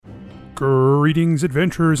Greetings,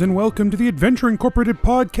 adventurers, and welcome to the Adventure Incorporated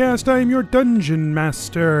podcast. I am your dungeon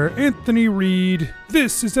master, Anthony Reed.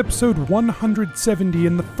 This is episode 170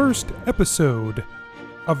 and the first episode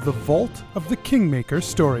of the Vault of the Kingmaker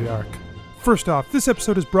story arc. First off, this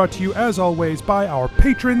episode is brought to you, as always, by our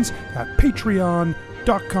patrons at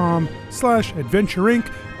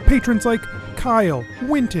patreon.com/adventureinc. Patrons like Kyle,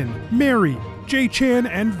 Winton, Mary, J-Chan,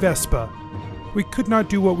 and Vespa. We could not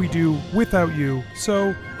do what we do without you,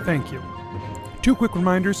 so thank you. Two quick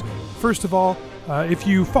reminders. First of all, if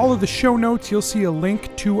you follow the show notes, you'll see a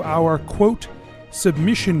link to our quote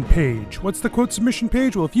submission page. What's the quote submission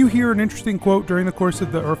page? Well, if you hear an interesting quote during the course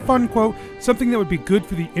of or fun quote, something that would be good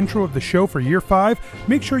for the intro of the show for year 5,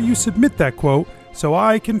 make sure you submit that quote so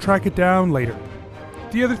I can track it down later.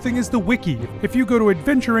 The other thing is the wiki. If you go to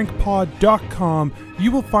adventureincpod.com,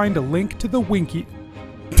 you will find a link to the wiki.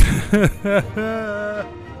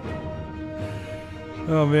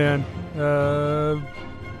 Oh man.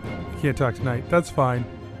 Can't talk tonight. That's fine.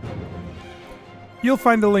 You'll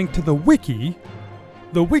find a link to the wiki.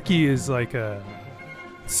 The wiki is like a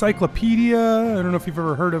encyclopedia. I don't know if you've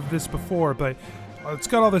ever heard of this before, but it's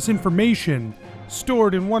got all this information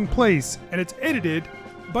stored in one place, and it's edited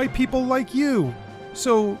by people like you.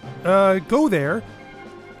 So go there,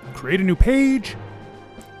 create a new page,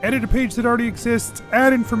 edit a page that already exists,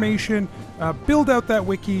 add information, build out that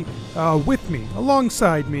wiki with me,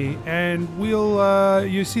 alongside me, and we'll,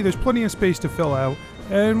 you see there's plenty of space to fill out,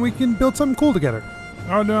 and we can build something cool together.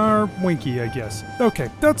 On our winky, I guess. Okay,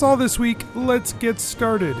 that's all this week. Let's get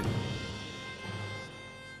started.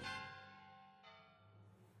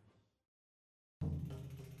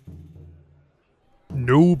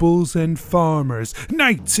 Nobles and farmers,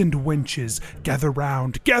 knights and wenches, gather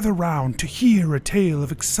round to hear a tale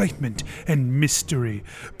of excitement and mystery.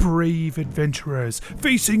 Brave adventurers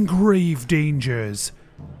facing grave dangers.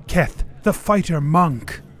 Keth, the fighter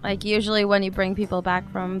monk. Like, usually when you bring people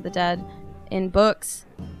back from the dead in books,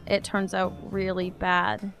 it turns out really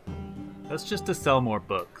bad. That's just to sell more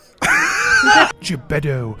books.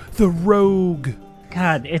 Gebedo, the rogue.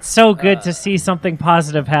 God, it's so good to see something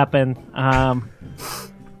positive happen.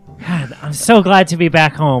 God, I'm so glad to be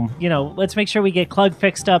back home. You know, let's make sure we get Clug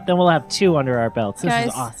fixed up, then we'll have 2 under our belts. This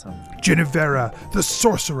is awesome. Genevera, the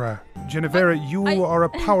sorcerer. Genevera, you are a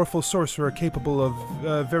powerful sorcerer capable of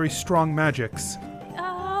very strong magics.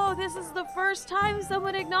 Oh, this is the first time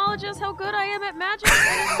someone acknowledges how good I am at magic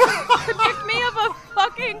and is going to convict me of a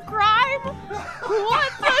fucking crime?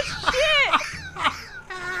 What the shit?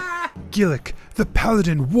 Gillick, the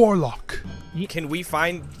paladin warlock. Can we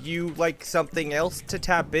find you, like, something else to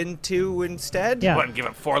tap into instead? Yeah. What, give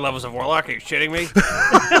up 4 levels of Warlock? Are you shitting me?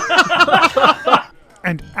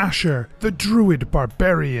 And Asher, the druid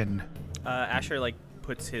barbarian. Asher,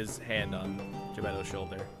 puts his hand on Gebedo's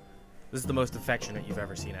shoulder. This is the most affectionate you've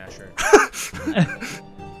ever seen Asher.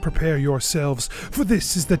 Prepare yourselves, for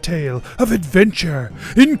this is the tale of Adventure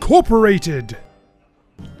Incorporated.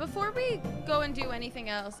 Before we go and do anything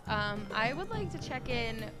else, I would like to check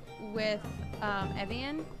in with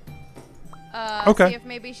Evian. Okay. See if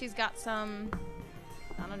maybe she's got some,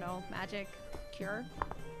 I don't know, magic cure.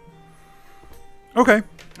 Okay.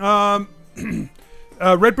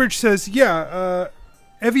 Redbridge says,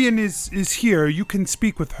 Evian is here. You can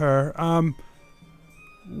speak with her.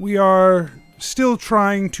 We are still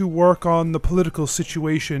trying to work on the political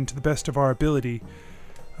situation to the best of our ability.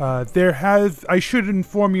 I should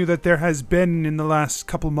inform you that there has been, in the last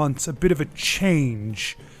couple months, a bit of a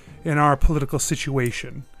change in our political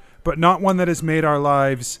situation, but not one that has made our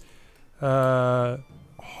lives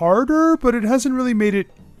harder, but it hasn't really made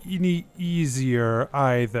it any easier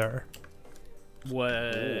either.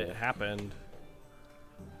 What happened?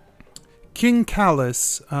 King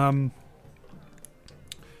Callus, there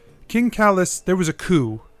was a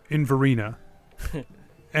coup in Verena,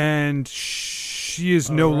 and she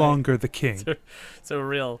is no longer the king. It's a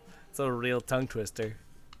real tongue twister.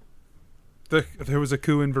 There was a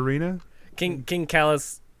coup in Verena? King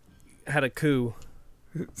Callus had a coup.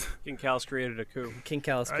 King Callus created a coup. King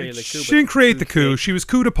Callus created a coup. She didn't create the coup. She was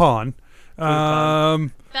couped upon.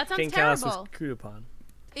 That sounds King terrible. Callus was couped upon.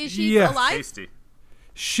 Is she alive? Tasty.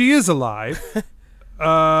 She is alive.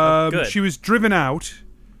 Good. She was driven out.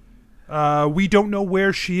 We don't know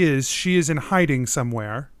where she is. She is in hiding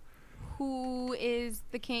somewhere. Who is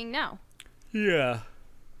the king now? Yeah.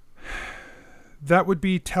 That would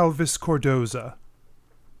be Talvis Cordoza.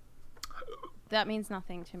 That means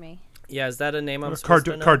nothing to me. Yeah, is that a name I'm supposed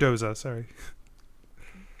to know? Cardoza, sorry.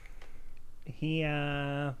 He's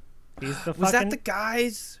the Was that the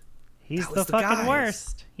guys? He's That the was the fucking guys.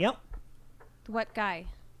 worst. Yep. What guy?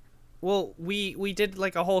 Well, we did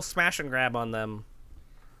like a whole smash and grab on them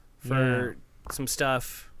for some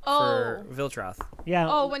stuff for Viltroth. Yeah.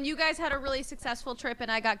 Oh, when you guys had a really successful trip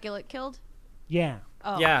and I got Gillet killed? Yeah.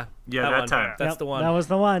 Oh. Yeah, that one. time. That's Yep, the one. That was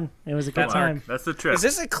the one. It was a good That's time. That's the trip. Is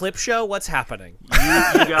this a clip show? What's happening? You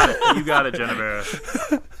got it. You got it, Genevera.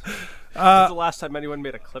 This is the last time anyone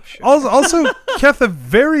made a clip show. Also, Keth, a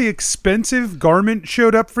very expensive garment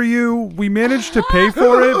showed up for you. We managed to pay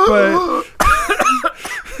for it, but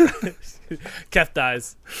Keth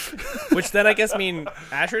dies. Which then I guess mean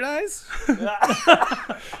Asher dies? no,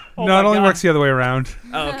 it only works the other way around.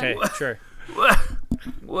 Oh, okay, sure.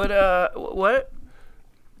 What?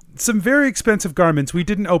 Some very expensive garments. We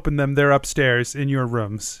didn't open them. They're upstairs in your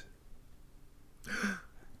rooms.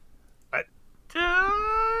 Does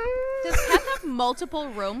Keth have multiple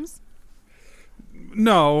rooms?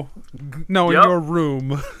 No, in Yep. your room.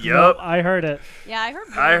 Nope, Yep. I heard it. Yeah, I heard.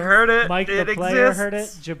 I heard it. Mike it the player exists. heard it.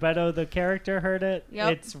 Gebetto the character heard it.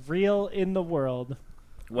 Yep. It's real in the world.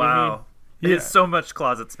 Wow. Yeah. It's so much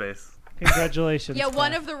closet space. Congratulations. Yeah,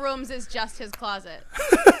 one Steph. of the rooms is just his closet.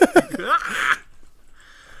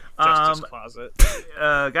 Just his closet.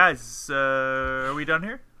 Guys, are we done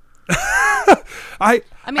here? I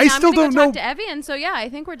I mean, I'm still gonna don't go know. talk to Evian, so yeah, I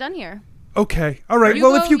think we're done here. Okay, all right. You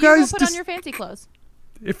Well, go, if you guys go put on your fancy clothes.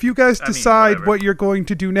 if you guys I mean, decide whatever. what you're going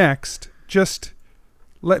to do next, just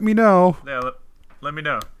let me know. Yeah, let me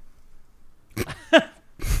know.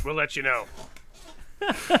 We'll let you know.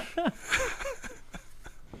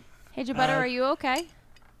 Hey, Gebetto, are you okay?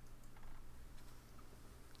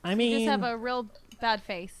 I You mean, just have a real bad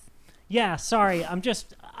face. yeah. Sorry, I'm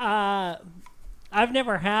just. I've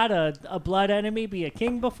never had a blood enemy be a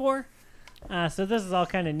king before, so this is all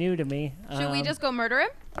kind of new to me. Should we just go murder him?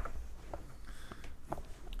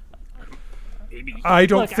 I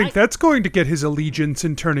don't Look, think that's going to get his allegiance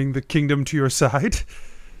in turning the kingdom to your side.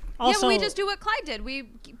 Also, yeah, but we just do what Clyde did. We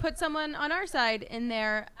put someone on our side in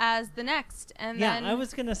there as the next, and Yeah, then I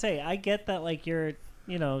was gonna say, I get that, like, you're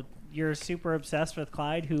super obsessed with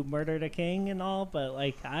Clyde, who murdered a king and all, but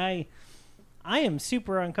like, I am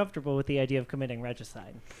super uncomfortable with the idea of committing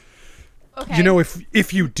regicide. okay. You know,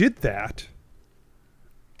 if you did that,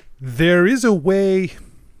 there is a way.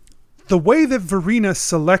 The way that Verena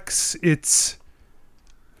selects its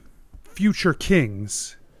future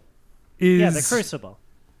kings is Yeah, the Crucible.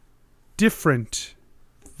 different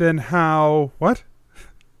than how what?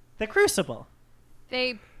 The Crucible.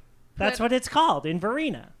 they That's put- what it's called in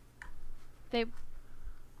Verena. they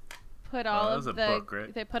put all that of was a the. book,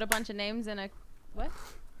 right? They put a bunch of names in a what?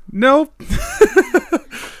 No.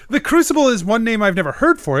 The Crucible is one name I've never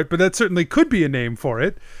heard for it, but that certainly could be a name for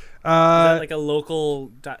it. Is that like a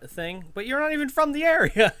local thing? But you're not even from the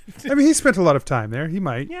area. I mean, he spent a lot of time there. He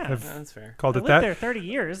might Yeah. have That's fair. called I it lived that. there 30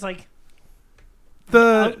 years. Like,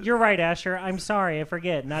 The you're right, Asher. I'm sorry. I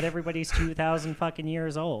forget. Not everybody's 2,000 fucking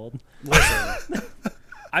years old. Listen,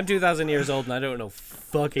 I'm 2,000 years old and I don't know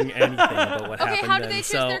fucking anything about what Okay, happened how do then. they choose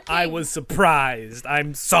So their I king? was surprised.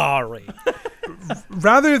 I'm sorry.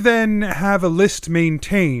 rather than have a list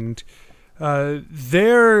maintained,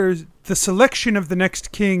 the selection of the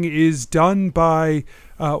next king is done by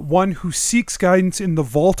one who seeks guidance in the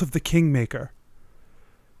Vault of the Kingmaker.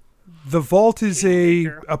 The vault is a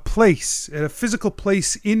place, a physical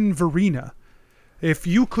place in Verena. If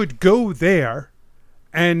you could go there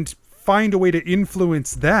and find a way to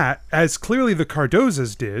influence that, as clearly the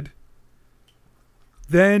Cardozas did,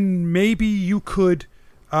 then maybe you could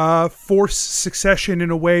force succession in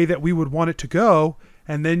a way that we would want it to go,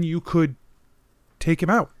 and then you could take him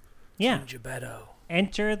out. Yeah. Gebetto.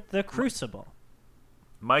 Enter the Crucible.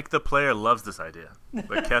 Mike the player loves this idea,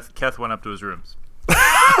 but Keth went up to his rooms.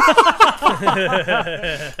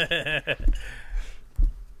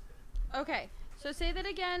 Okay, so say that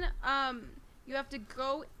again. You have to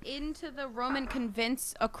go into the room and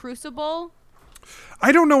convince a crucible.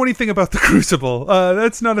 I don't know anything about the Crucible.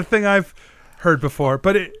 That's not a thing I've heard before,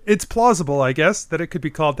 but it's plausible, I guess, that it could be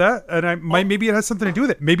called that, and maybe it has something to do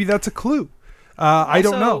with it. Maybe that's a clue. I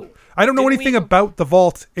don't know. I don't know didn't anything we- about the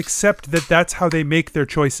vault except that that's how they make their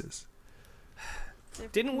choices.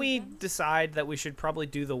 Didn't we decide that we should probably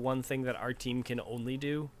do the one thing that our team can only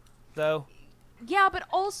do, though? Yeah, but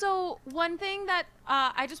also one thing that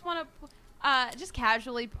I just want to just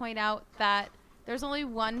casually point out that there's only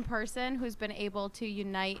one person who's been able to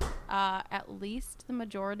unite at least the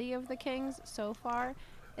majority of the kings so far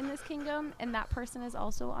in this kingdom, and that person is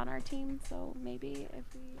also on our team. So maybe if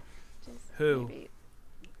we just Who? maybe,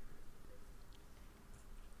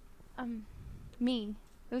 me.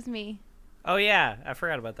 It was me. Oh, yeah. I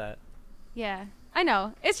forgot about that. Yeah, I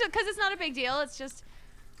know. It's just because it's not a big deal. It's just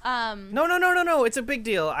No. It's a big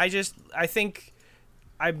deal. I think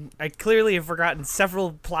I clearly have forgotten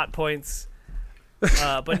several plot points,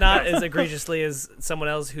 but not as egregiously as someone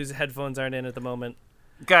else whose headphones aren't in at the moment.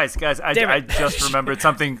 Guys, I just remembered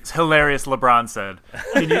something hilarious LeBron said.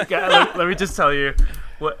 Let me just tell you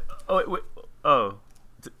what.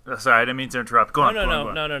 Sorry, I didn't mean to interrupt. Go on.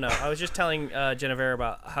 No. I was just telling Jennifer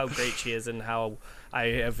about how great she is and how I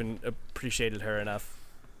haven't appreciated her enough.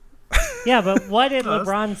 Yeah, but what did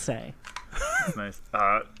LeBron say? That's nice.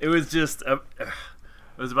 It was just it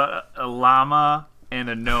was about a llama and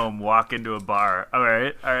a gnome walk into a bar. All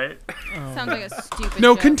right. Sounds like a stupid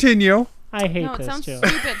No, joke. continue. I hate No, it this sounds joke.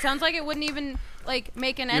 stupid. Sounds like it wouldn't even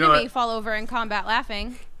make an know enemy what? fall over in combat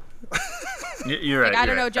laughing. You're right. I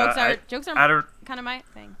don't you're know. right. Jokes I are don't. kind of my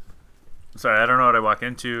thing. Sorry, I don't know what I walk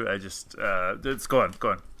into. I just it's go on.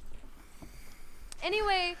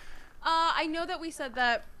 Anyway, I know that we said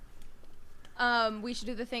that we should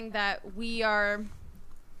do the thing that we are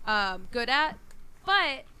good at,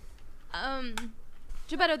 but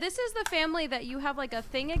Geppetto, this is the family that you have like a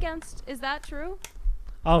thing against. Is that true?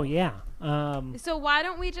 Oh yeah. So why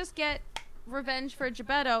don't we just get revenge for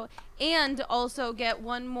Geppetto and also get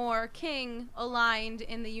one more king aligned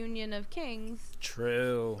in the Union of Kings?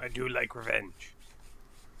 True. I do like revenge.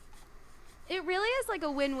 It really is like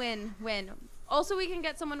a win-win-win. Also, we can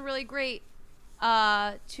get someone really great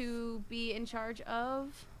to be in charge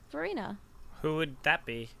of Verena. Who would that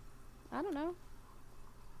be? I don't know.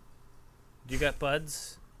 You got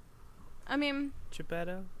buds, I mean,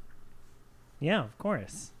 Geppetto? Yeah, of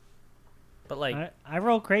course. But like, I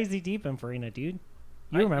roll crazy deep in Farina, dude.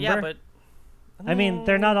 You remember? Yeah, but I mean,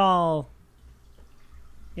 they're not all.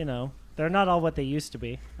 They're not all what they used to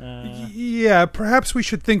be. Yeah, perhaps we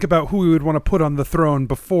should think about who we would want to put on the throne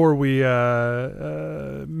before we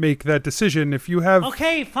make that decision. If you have...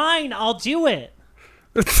 Okay, fine, I'll do it.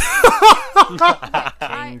 King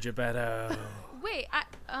Geppetto. wait,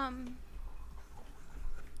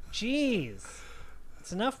 Jeez,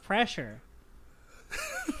 it's enough pressure.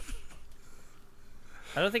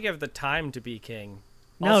 I don't think you have the time to be king.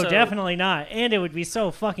 No, Also- definitely not. And it would be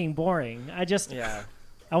so fucking boring. Yeah.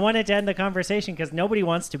 I wanted to end the conversation because nobody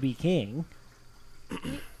wants to be king.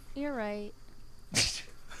 you're right.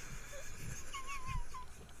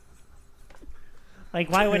 Like,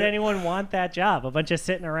 why would anyone want that job? A bunch of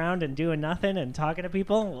sitting around and doing nothing and talking to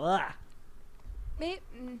people? Ugh.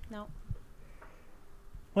 No.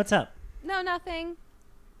 What's up? No, nothing.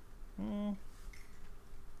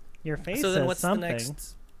 Your face So then, says what's something.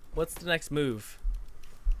 What's the next move?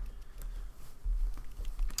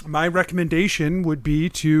 My recommendation would be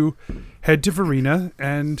to head to Verena,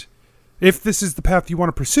 and if this is the path you want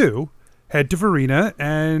to pursue, head to Verena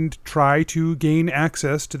and try to gain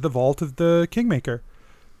access to the vault of the Kingmaker.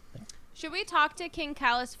 Should we talk to King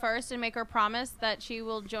Callus first and make her promise that she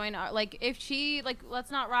will join our... if she...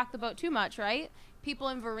 let's not rock the boat too much, right? People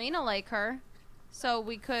in Verena like her. So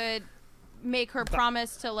we could make her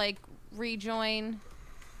promise to, rejoin...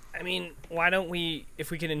 I mean, why don't we,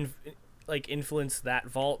 if we can, influence that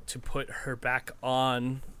vault to put her back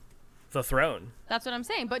on the throne? That's what I'm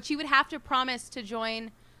saying. But she would have to promise to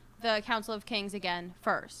join the Council of Kings again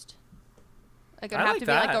first. It would I have like to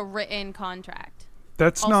that. be a written contract.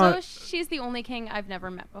 That's Also, not... she's the only king I've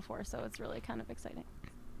never met before, so it's really kind of exciting.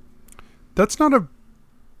 That's not a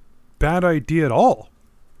bad idea at all.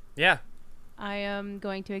 Yeah. I am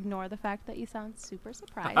going to ignore the fact that you sound super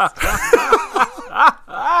surprised.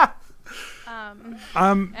 And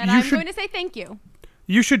I'm going to say thank you.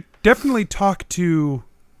 You should definitely talk to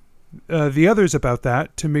the others about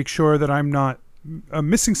that to make sure that I'm not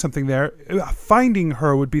missing something there. Finding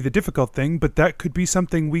her would be the difficult thing, but that could be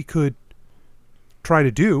something we could try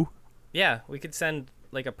to do. Yeah, we could send,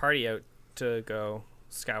 a party out to go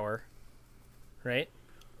scour. Right?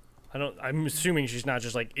 I'm assuming she's not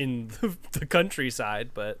just, in the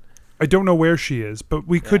countryside, but... I don't know where she is, but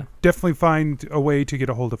we could definitely find a way to get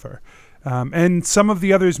a hold of her. And some of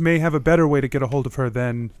the others may have a better way to get a hold of her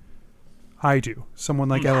than I do. Someone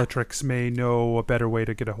like Elatrix may know a better way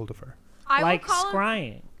to get a hold of her. I Like will call him.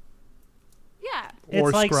 scrying. Yeah.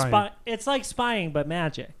 Or scrying. It's like spying, but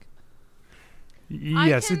magic.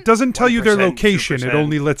 Yes, can- it doesn't tell you their 1%, location. It 2%.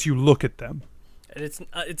 only lets you look at them. And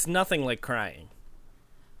it's nothing like crying.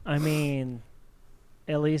 I mean,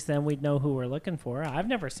 at least then we'd know who we're looking for. I've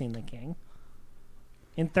never seen the king.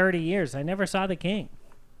 In 30 years, I never saw the king.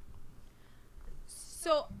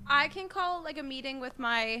 So I can call a meeting with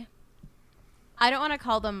my... I don't want to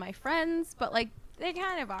call them my friends, but they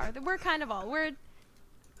kind of are. We're kind of all... We're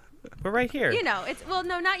right here. it's... Well,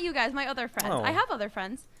 no, not you guys. My other friends. Oh. I have other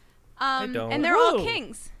friends. I don't. And they're all Whoa.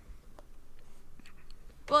 kings.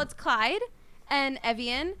 Well, it's Clyde and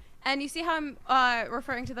Evian, and you see how I'm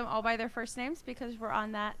referring to them all by their first names because we're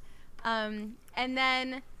on that. And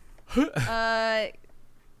then, and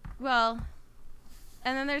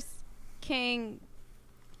then there's King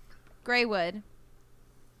Greywood.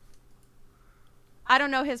 I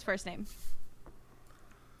don't know his first name.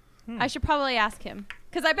 I should probably ask him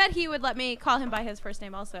because I bet he would let me call him by his first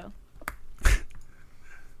name also.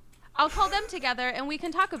 I'll call them together and we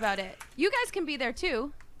can talk about it. You guys can be there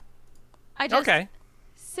too. Okay.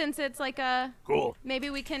 Since it's like Cool. maybe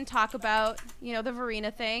we can talk about, the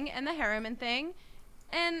Verena thing and the Harriman thing.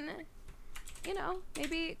 And,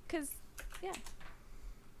 maybe because,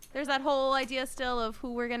 there's that whole idea still of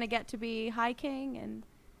who we're going to get to be High King and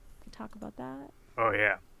we can talk about that. Oh,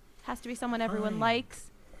 yeah. Has to be someone everyone likes.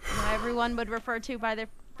 Everyone would refer to by their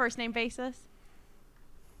first name basis.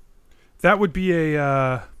 That would be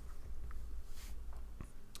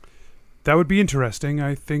that would be interesting.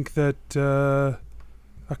 I think that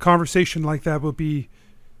a conversation like that will be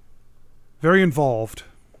very involved.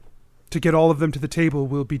 To get all of them to the table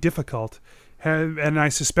will be difficult. And I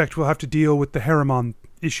suspect we'll have to deal with the Harriman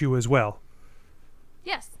issue as well.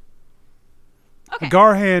 Yes. Okay.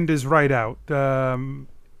 Garhand is right out.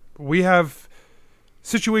 We have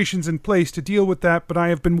situations in place to deal with that, but I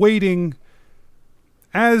have been waiting.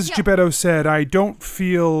 As Gebetto said, I don't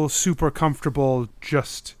feel super comfortable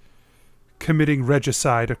just committing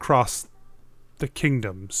regicide across the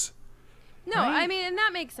kingdoms. No, I mean, and that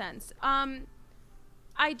makes sense.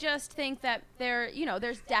 I just think that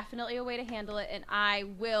there's definitely a way to handle it, and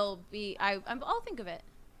I'll think of it.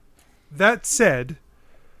 That said,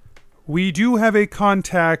 we do have a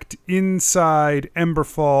contact inside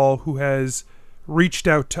Emberfall who has reached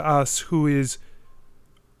out to us, who is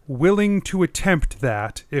willing to attempt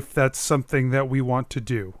that if that's something that we want to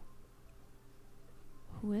do.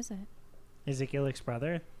 Who is it? Is it Gillick's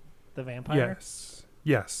brother? The vampire?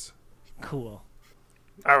 Yes. Cool.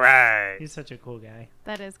 All right. He's such a cool guy.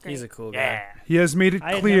 That is great. He's a cool guy. Yeah. He has made it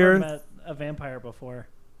I had clear. never met a vampire before.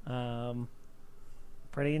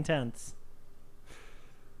 Pretty intense.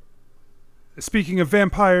 Speaking of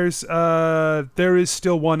vampires, there is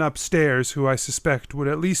still one upstairs who I suspect would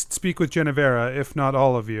at least speak with Genevera, if not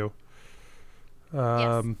all of you.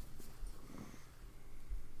 Yes.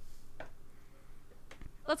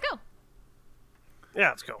 Let's go. Yeah,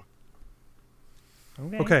 let's go.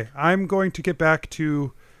 Okay, I'm going to get back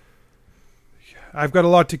to... I've got a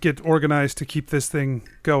lot to get organized to keep this thing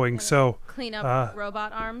going, so... Clean up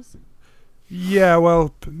robot arms. Yeah,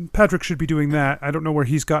 well, Patrick should be doing that. I don't know where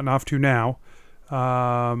he's gotten off to now.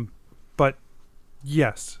 But,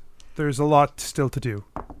 yes, there's a lot still to do.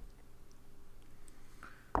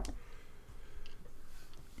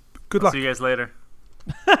 Good luck. See you guys later.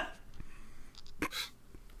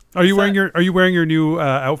 Are you wearing your new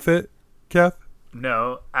outfit, Kath?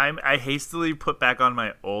 No, I hastily put back on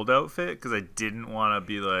my old outfit because I didn't want to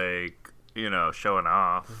be showing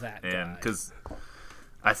off. That and guy. because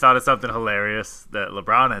I thought of something hilarious that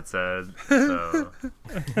LeBron had said. So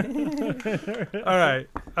All right,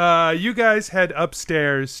 you guys head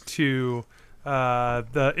upstairs to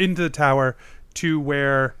into the tower to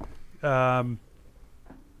where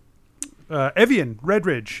Evian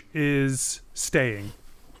Redridge is staying.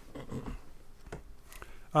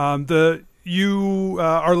 You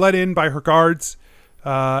are let in by her guards,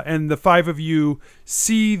 and the five of you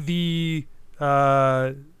see the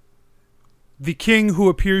king, who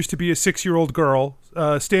appears to be a 6-year-old girl,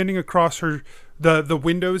 standing across her. The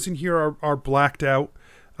windows in here are blacked out,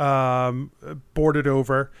 boarded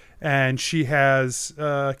over, and she has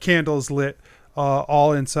candles lit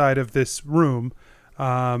all inside of this room.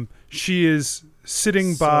 She is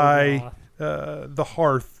sitting by the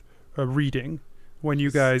hearth reading when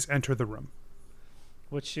you guys enter the room.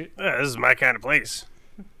 This is my kind of place.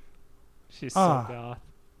 She's so goth.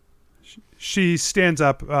 She stands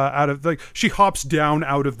up she hops down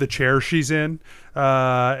out of the chair she's in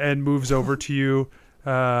and moves over to you,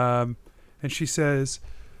 and she says,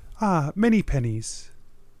 many pennies.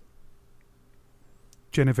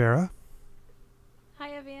 Genevera?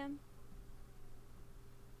 Hi, Evian.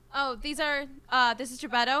 Oh, this is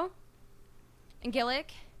Gebetto, and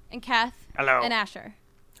Gillick, and Kath, Hello. and Asher.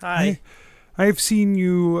 Hi. I've seen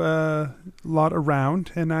you a lot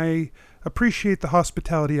around, and I appreciate the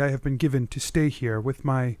hospitality I have been given to stay here with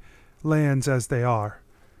my lands as they are.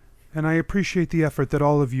 And I appreciate the effort that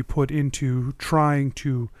all of you put into trying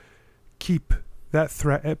to keep that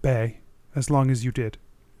threat at bay as long as you did.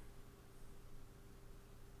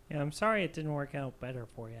 Yeah, I'm sorry it didn't work out better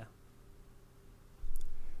for you.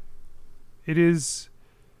 It is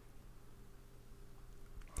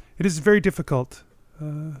very difficult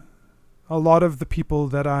a lot of the people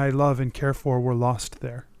that I love and care for were lost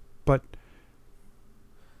there. But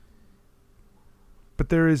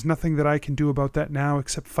there is nothing that I can do about that now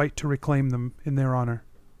except fight to reclaim them in their honor.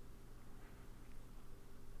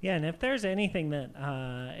 Yeah, and if there's anything that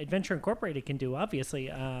Adventure Incorporated can do,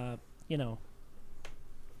 obviously,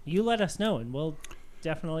 you let us know, and we'll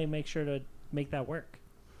definitely make sure to make that work.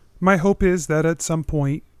 My hope is that at some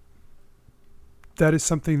point, that is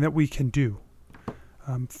something that we can do.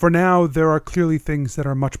 For now, there are clearly things that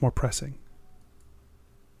are much more pressing.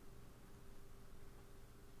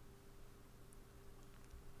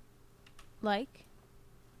 Like?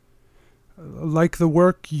 Like the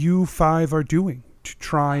work you five are doing to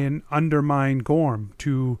try and undermine Gorm,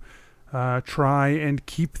 to try and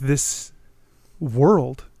keep this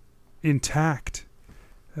world intact.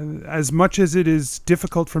 As much as it is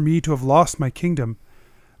difficult for me to have lost my kingdom,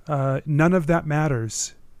 none of that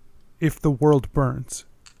matters if the world burns.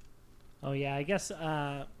 Oh, yeah, I guess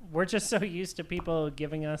we're just so used to people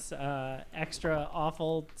giving us extra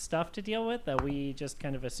awful stuff to deal with that we just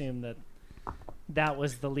kind of assume that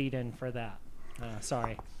was the lead-in for that.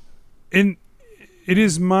 Sorry. And it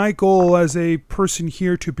is my goal as a person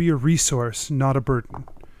here to be a resource, not a burden.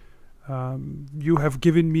 You have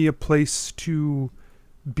given me a place to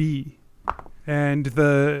be, and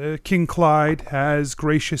the King Clyde has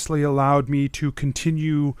graciously allowed me to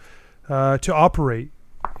continue to operate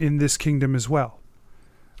in this kingdom as well.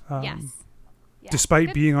 Yes. Yeah. Despite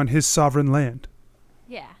Good. being on his sovereign land.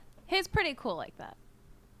 Yeah. He's pretty cool like that.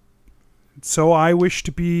 So I wish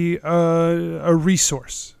to be a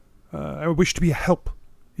resource. I wish to be a help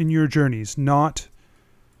in your journeys, not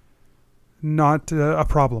a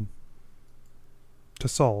problem to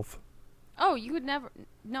solve. Oh, you would never...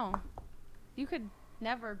 No. You could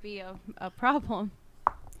never be a problem.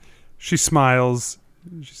 She smiles.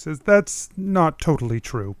 She says, that's not totally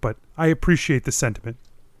true, but I appreciate the sentiment.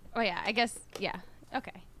 Oh, yeah. I guess... Yeah.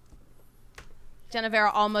 Okay. Genevera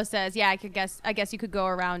almost says, yeah, I guess you could go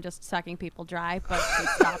around just sucking people dry, but she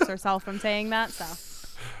stops herself from saying that, so...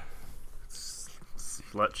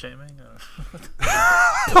 Slut shaming?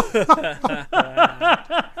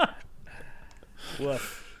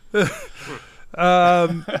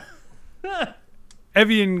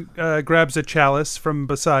 Evian grabs a chalice from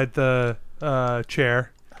beside the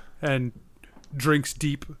chair and drinks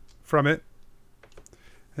deep from it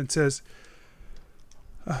and says,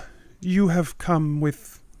 you have come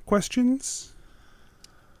with questions?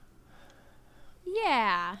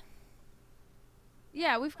 Yeah.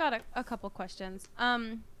 Yeah, we've got a couple questions.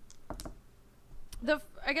 I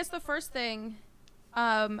guess the first thing,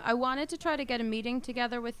 I wanted to try to get a meeting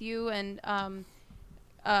together with you and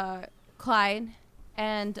Clyde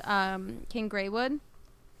and King Greywood,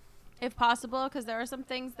 if possible, because there are some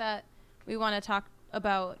things that we want to talk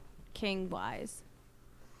about king-wise.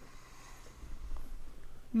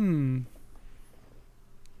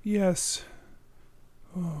 Yes.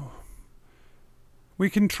 Oh. We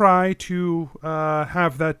can try to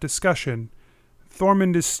have that discussion.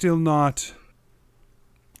 Thormund is still not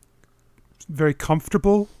very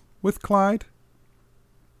comfortable with Clyde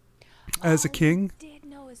as a king. I did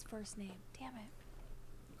know his first name. Damn it.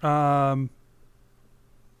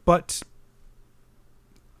 But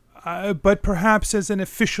perhaps as an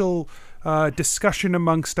official discussion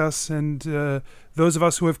amongst us and those of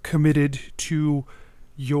us who have committed to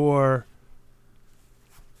your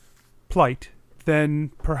plight,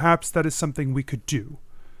 then perhaps that is something we could do.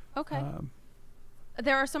 Okay.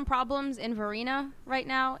 There are some problems in Verena right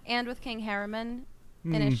now and with King Harriman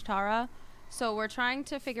in Ishtara. So we're trying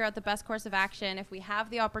to figure out the best course of action. If we have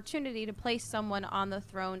the opportunity to place someone on the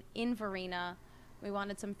throne in Verena, we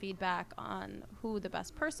wanted some feedback on who the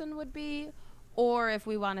best person would be, or if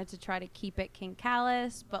we wanted to try to keep it King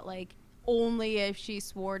Callus, but like only if she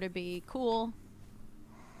swore to be cool.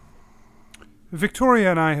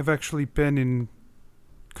 Victoria and I have actually been in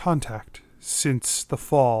contact since the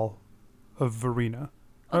fall of Verena.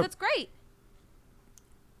 Oh, that's great.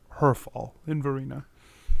 Her fall in Verena.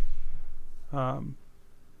 I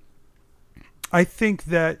think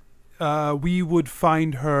that we would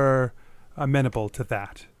find her amenable to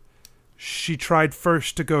that. She tried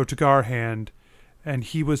first to go to Garhand, and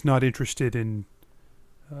he was not interested in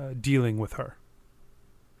dealing with her.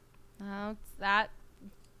 Oh, it's that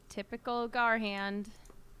typical Garhand.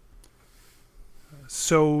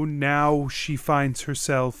 So now she finds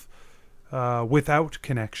herself without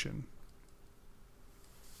connection.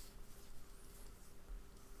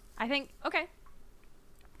 I think, okay,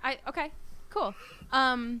 cool.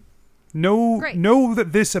 Great. Know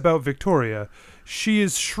that this about Victoria. She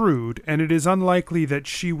is shrewd, and it is unlikely that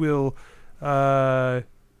she will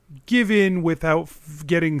give in without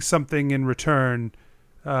getting something in return,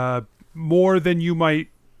 more than you might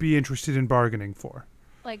be interested in bargaining for.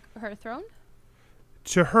 Like her throne?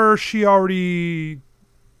 To her, she already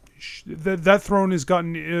that throne is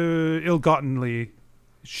gotten ill-gottenly.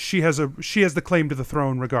 She has the claim to the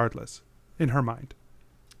throne regardless, in her mind.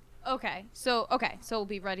 Okay, so we'll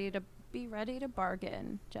be ready to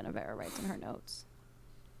bargain. Genevera writes in her notes.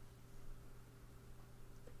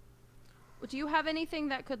 Do you have anything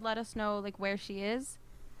that could let us know like where she is?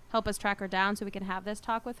 Help us track her down so we can have this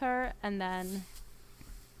talk with her and then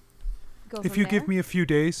go If you give me a few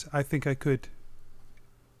days, I think I could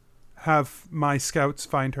have my scouts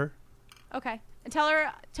find her. Okay. And tell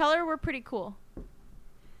her we're pretty cool.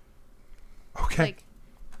 Okay. Like,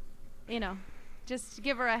 you know, just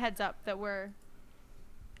give her a heads up that we're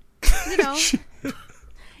that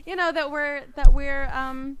we're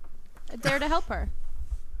there to help her.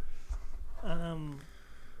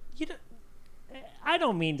 I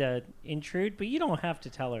don't mean to intrude, but you don't have to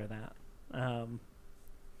tell her that.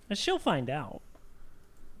 She'll find out.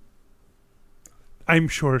 I'm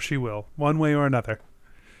sure she will, one way or another.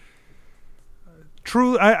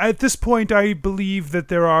 Truly, at this point, I believe that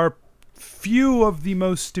there are few of the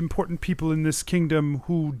most important people in this kingdom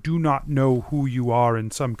who do not know who you are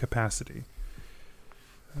in some capacity.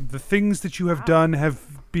 The things that you have done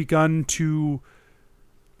have begun to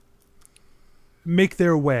make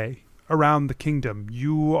their way around the kingdom.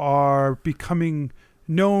 You are becoming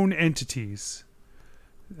known entities.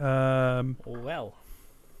 Well.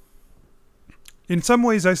 In some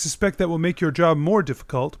ways, I suspect that will make your job more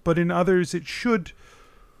difficult, but in others, it should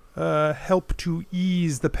help to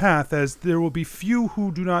ease the path, as there will be few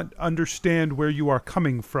who do not understand where you are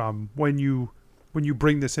coming from when you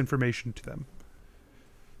bring this information to them.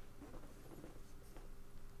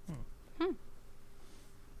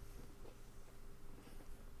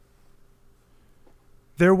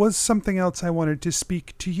 There was something else I wanted to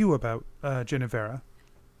speak to you about, Genevera.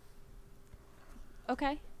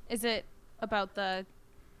 Okay. Is it about the...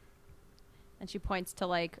 And she points to,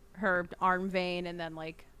 like, her arm vein and then,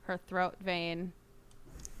 like, her throat vein.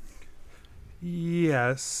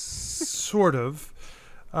 Yes, sort of.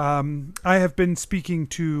 I have been speaking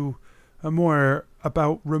to Amor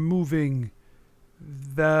about removing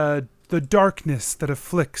the darkness that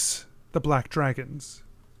afflicts the Black Dragons.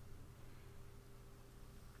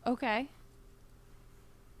 Okay.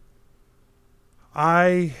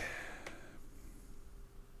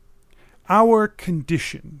 Our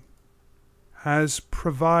condition has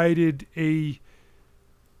provided a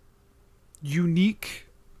unique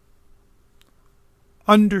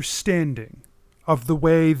understanding of the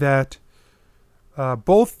way that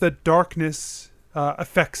both the darkness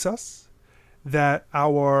affects us, that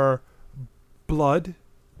our blood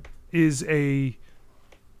is a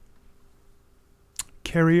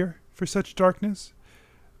carrier for such darkness,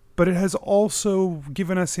 but it has also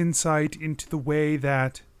given us insight into the way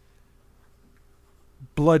that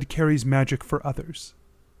blood carries magic for others.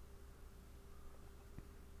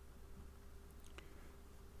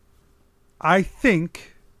 I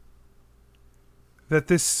think that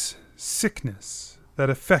this sickness that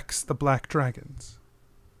affects the Black Dragons,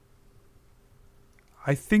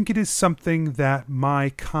 I think it is something that my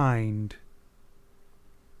kind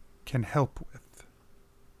can help with.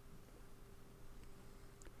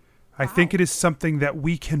 I think it is something that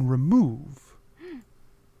we can remove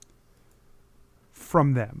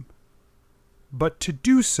from them. But to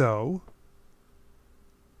do so,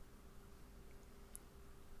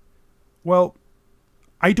 well,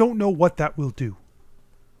 I don't know what that will do.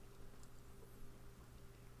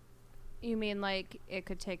 You mean like it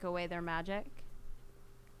could take away their magic?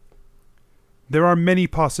 There are many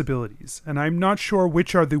possibilities, and I'm not sure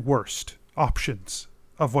which are the worst options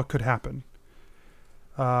of what could happen.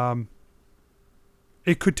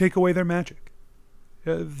 It could take away their magic.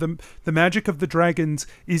 The magic of the dragons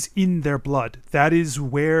is in their blood. That is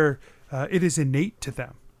where it is innate to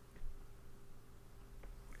them.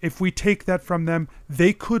 If we take that from them,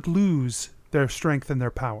 they could lose their strength and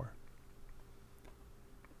their power.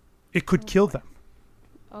 It could kill them.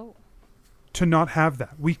 Oh. To not have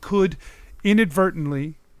that. We could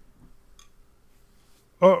inadvertently,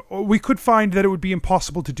 or we could find that it would be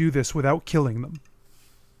impossible to do this without killing them.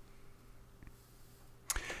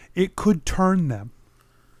 It could turn them.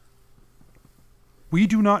 We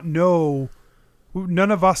do not know.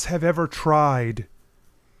 None of us have ever tried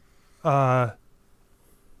to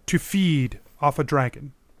feed off a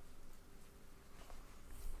dragon.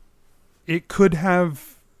 It could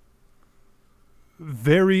have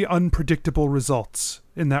very unpredictable results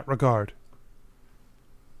in that regard.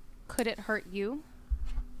 Could it hurt you?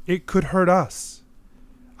 It could hurt us.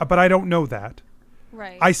 But I don't know that.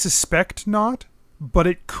 Right. I suspect not, but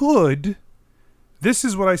it could. This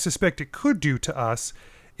is what I suspect it could do to us.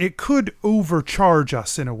 It could overcharge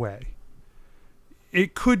us in a way.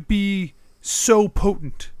 It could be so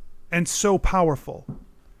potent and so powerful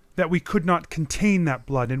that we could not contain that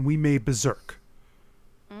blood and we may berserk.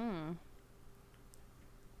 Oh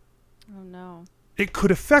no. It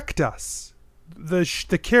could affect us. The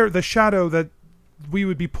shadow that we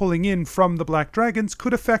would be pulling in from the Black Dragons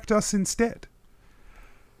could affect us instead.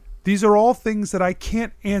 These are all things that I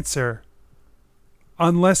can't answer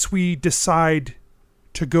unless we decide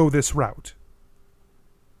to go this route.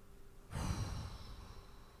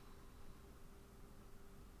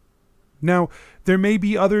 Now, there may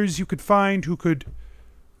be others you could find who could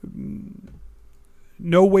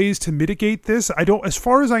know ways to mitigate this. As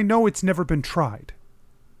far as I know, it's never been tried.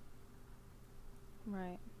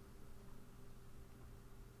 Right.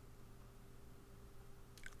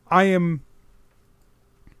 I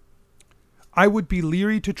would be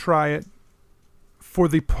leery to try it for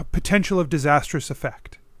the potential of disastrous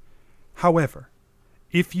effect. However,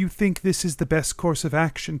 if you think this is the best course of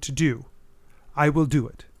action to do, I will do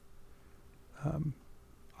it.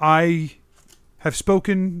 I have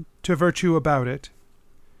spoken to Virtue about it,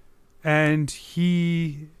 and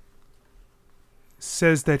he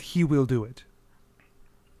says that he will do it.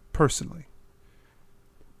 Personally.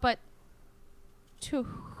 But to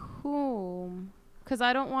whom? Because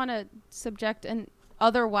I don't want to subject an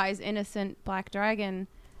otherwise innocent black dragon.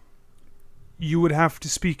 You would have to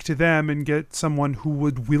speak to them and get someone who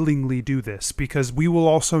would willingly do this, because we will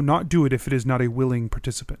also not do it if it is not a willing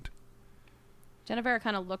participant. Jennifer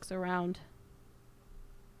kind of looks around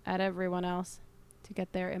at everyone else to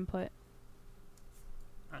get their input.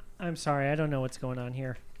 I'm sorry, I don't know what's going on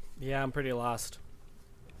here. Yeah, I'm pretty lost.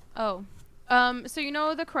 Oh. So you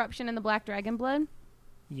know the corruption in the black dragon blood?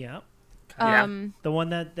 Yeah. The one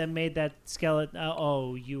that made that skeleton.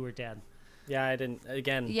 Oh, you were dead. Yeah, I didn't.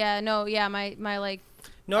 Again. Yeah, no, yeah, my like.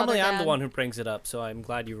 Normally, I'm the dad. one who brings it up, so I'm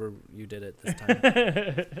glad you did it this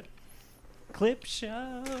time. Clip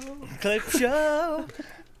show. Clip show.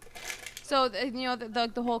 So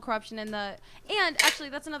the whole corruption and actually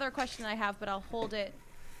that's another question I have, but I'll hold it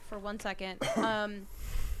for 1 second.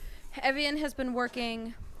 Evian has been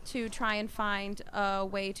working to try and find a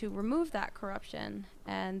way to remove that corruption,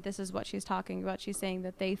 and this is what she's talking about. She's saying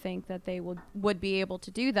that they think that they would be able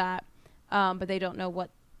to do that, but they don't know what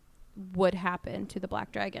would happen to the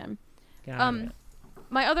black dragon. Got it.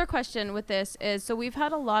 My other question with this is, so we've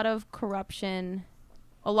had a lot of corruption,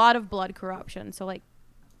 a lot of blood corruption. So like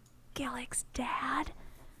Gillick's dad,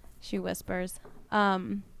 she whispers,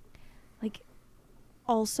 like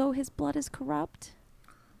also his blood is corrupt.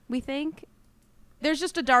 We think there's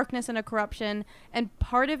just a darkness and a corruption, and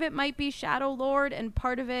part of it might be Shadow Lord and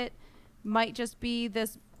part of it might just be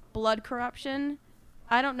this blood corruption.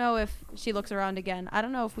 I don't know if she looks around again. I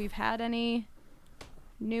don't know if we've had any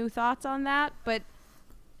new thoughts on that, but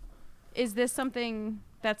is this something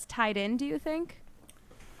that's tied in, do you think,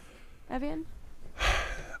 Evian?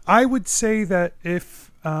 I would say that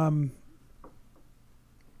if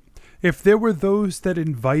there were those that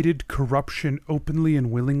invited corruption openly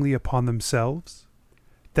and willingly upon themselves,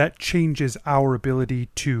 that changes our ability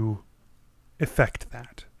to effect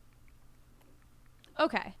that.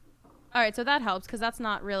 Okay. All right, so that helps, because that's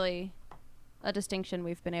not really a distinction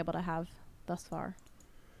we've been able to have thus far.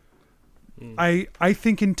 I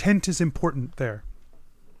think intent is important there.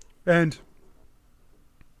 And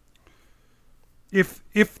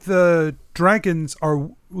if the dragons are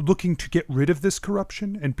looking to get rid of this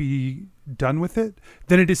corruption and be done with it,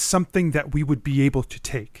 then it is something that we would be able to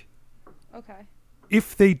take. Okay.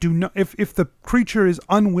 If they do not, if the creature is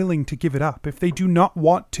unwilling to give it up, if they do not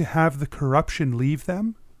want to have the corruption leave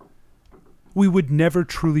them, we would never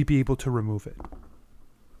truly be able to remove it.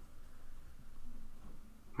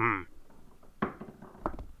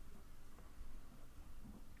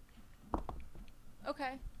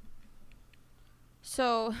 Okay.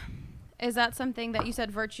 So, is that something that you said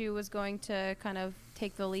Virtue was going to kind of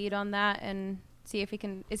take the lead on that and see if he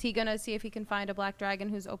can? Is he gonna see if he can find a black dragon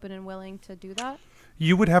who's open and willing to do that?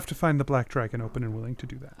 You would have to find the black dragon open and willing to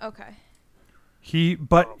do that. Okay. He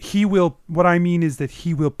will. What I mean is that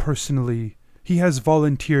he will personally. He has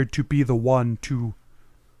volunteered to be the one to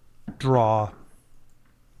draw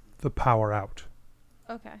the power out.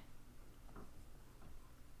 Okay.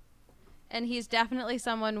 And he's definitely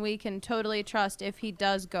someone we can totally trust if he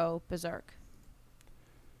does go berserk.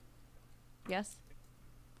 Yes?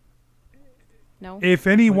 No? If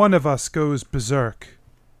any one of us goes berserk,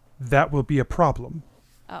 that will be a problem.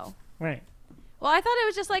 Oh. Right. Well, I thought it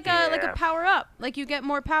was just like a power up. Like you get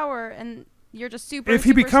more power and you're just super. If he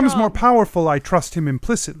super becomes more strong. powerful, I trust him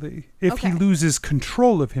implicitly. If he Okay. loses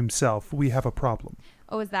control of himself, we have a problem.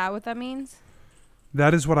 Oh, is that what that means?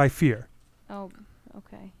 That is what I fear. Oh,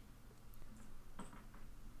 okay.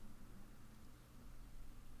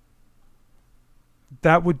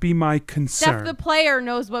 That would be my concern. Steph, the player,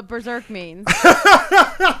 knows what berserk means.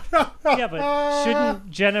 Yeah, but shouldn't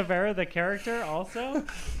Genevera, the character, also?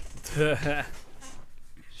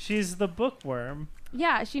 She's the bookworm.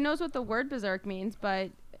 Yeah, she knows what the word berserk means, but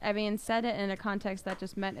I mean, said it in a context that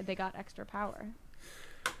just meant they got extra power.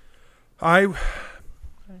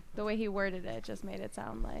 The way he worded it just made it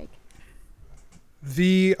sound like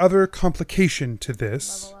The other complication to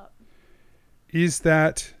this level up. is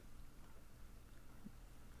that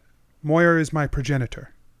Moyer is my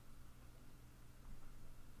progenitor.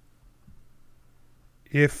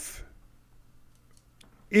 If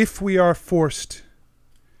we are forced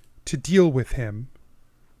to deal with him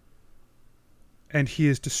and he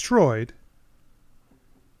is destroyed,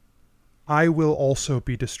 I will also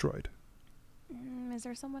be destroyed. Is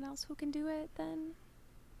there someone else who can do it then?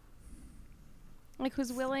 Like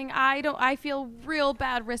who's willing? I feel real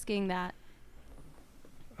bad risking that.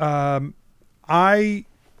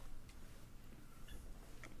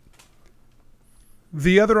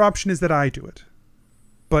 The other option is that I do it.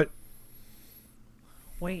 But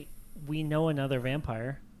Wait, we know another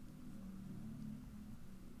vampire.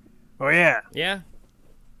 Oh yeah. Yeah.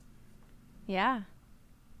 Yeah.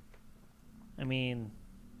 I mean,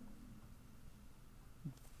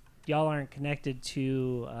 y'all aren't connected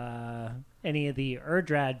to any of the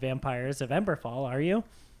Urdrad vampires of Emberfall, are you?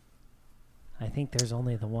 I think there's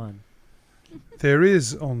only the one. there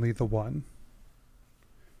is only the one.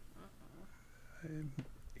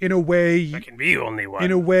 In a way, There can be only one.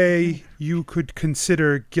 in a way, you could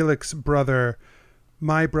consider Gillick's brother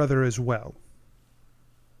my brother as well.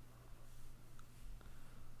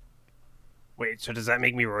 Wait, so does that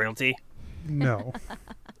make me royalty? No,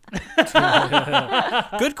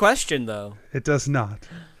 Good question, though. it does not.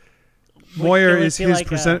 Would Moyer Gillick is be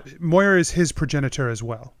his like Moyer is his progenitor as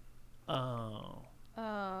well. Oh.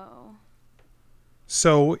 Oh.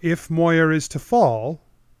 So if Moyer is to fall,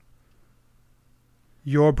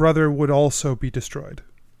 your brother would also be destroyed.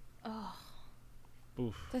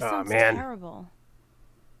 This Aw, sounds man. terrible.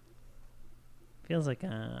 Feels like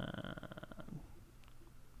a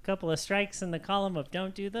couple of strikes in the column of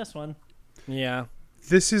don't do this one. Yeah.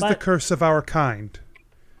 This is the But- curse of our kind.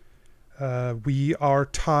 We are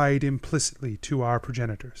tied implicitly to our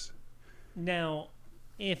progenitors. Now,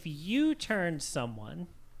 if you turned someone,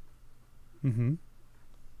 Mm-hmm.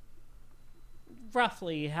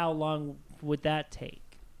 roughly how long would that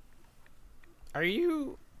take? Are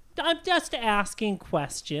you? I'm just asking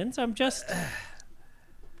questions. I'm just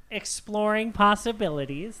exploring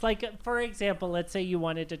possibilities. Like, for example, let's say you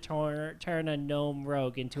wanted to turn a gnome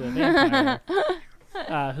rogue into a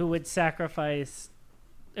vampire. Who would sacrifice?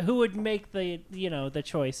 Who would make the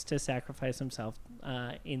choice to sacrifice himself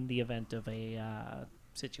in the event of a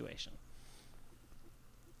situation?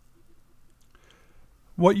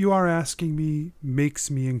 What you are asking me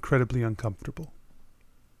makes me incredibly uncomfortable.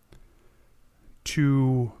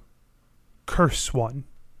 To curse one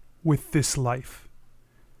with this life.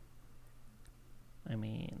 I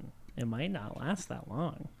mean, it might not last that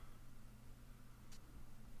long.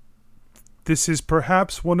 This is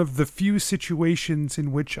perhaps one of the few situations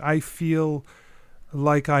in which I feel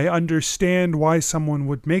like I understand why someone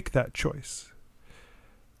would make that choice.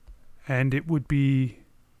 And it would be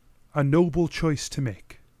a noble choice to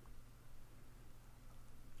make.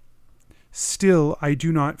 Still, I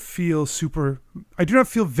do not feel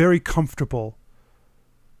very comfortable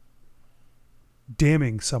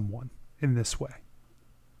damning someone in this way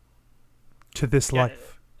to this Yeah.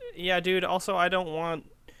 life. Yeah, dude. Also, I don't want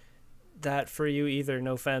that for you either.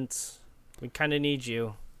 No offense. We kind of need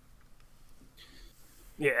you.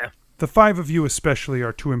 Yeah. The five of you especially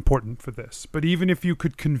are too important for this. But even if you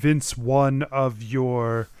could convince one of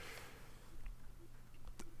your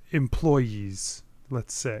employees,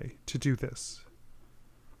 let's say, to do this,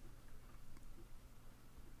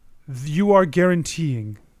 you are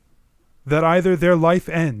guaranteeing that either their life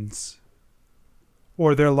ends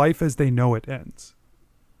or their life as they know it ends.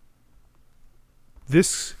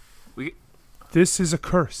 This is a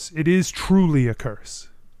curse. It is truly a curse.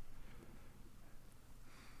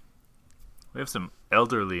 We have some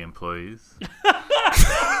elderly employees.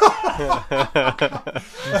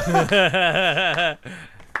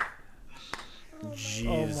 Jeez.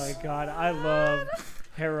 Oh my god, I love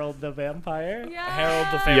Harold the Vampire. Yeah. Harold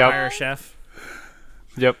the Vampire Chef.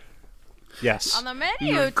 Yep. Yes. On the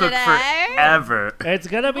You menu would cook today, forever. It's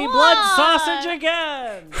gonna be blood Blood. sausage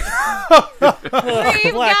again.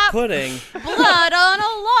 we've Black got pudding. blood on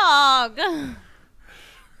a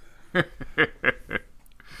log.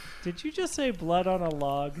 Did you just say blood on a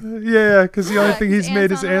log? Yeah, because the only Yeah, thing he's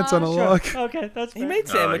made is ants on a Sure. log. Okay, that's fair. He made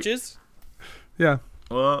sandwiches. Yeah.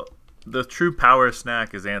 Well, the true power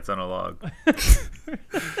snack is ants on a log.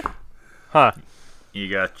 Huh. You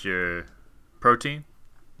got your protein.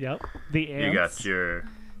 Yep. The ants. You got your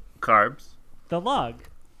carbs. the log.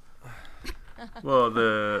 Well,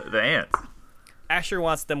 the ants. Asher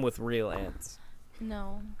wants them with real ants.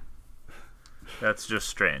 No. That's just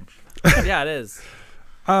strange. Yeah, it is.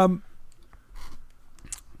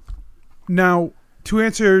 Now, to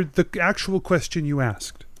answer the actual question you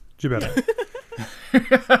asked, Gebetto,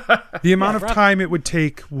 the amount of time it would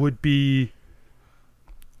take would be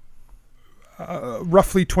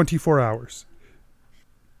roughly 24 hours.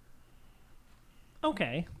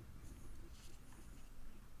 Okay.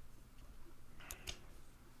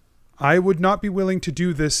 I would not be willing to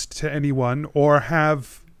do this to anyone or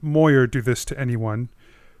have Moyer do this to anyone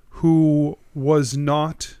who was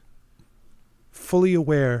not fully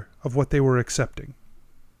aware of what they were accepting.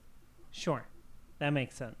 Sure. That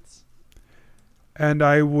makes sense. And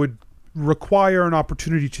I would require an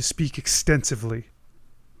opportunity to speak extensively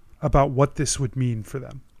about what this would mean for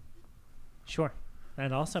them. Sure.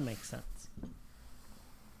 That also makes sense.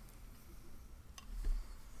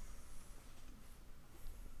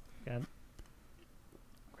 Good.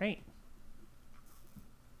 Great.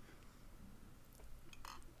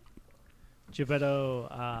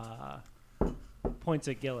 Gebetto points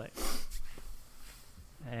at Gillick.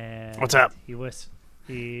 And What's up? He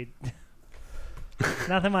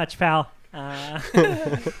nothing much, pal. And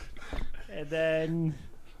then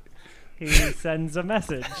he sends a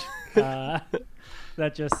message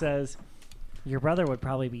that just says, "Your brother would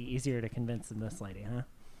probably be easier to convince than this lady,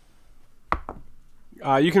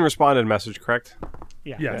 huh?" You can respond in a message, correct?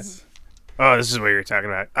 Yeah. Yes. Oh, this is what you're talking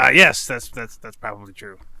about. Yes, that's probably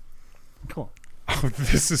true. Cool. Oh,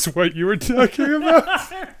 this is what you were talking about?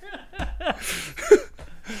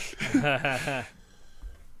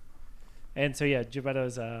 And so yeah,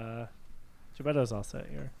 Gebetto's also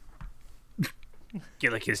here.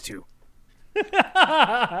 Get like his too. Oh,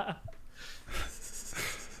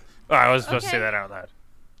 I was supposed to say Okay. that out loud.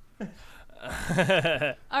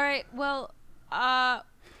 All right. Well, how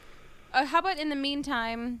about in the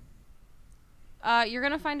meantime, you're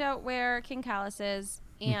gonna find out where King Callus is,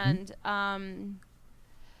 and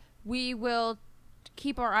we will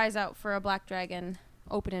keep our eyes out for a black dragon,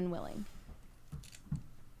 open and willing.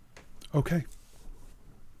 Okay.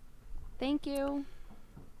 Thank you.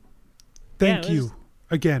 Thank it was- you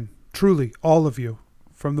again, truly, all of you,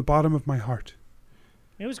 from the bottom of my heart.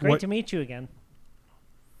 It was great What- to meet you again.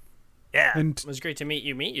 Yeah. And It was great to meet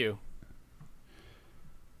you.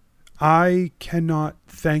 I cannot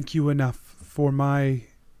thank you enough for my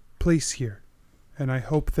place here, and I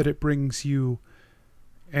hope that it brings you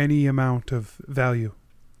any amount of value.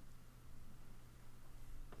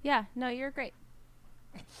 Yeah. No, you're great.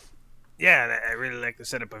 Yeah, I really like the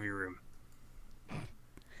setup of your room.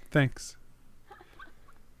 Thanks.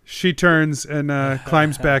 She turns and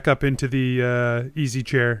climbs back up into the easy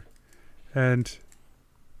chair and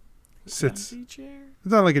sits. Easy chair.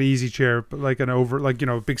 It's not like an easy chair, but like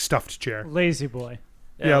a big stuffed chair. Lazy boy.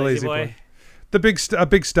 Yeah, lazy boy. A big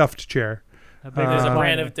stuffed chair. A big There's a Uh,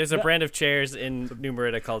 brand of brand of chairs in New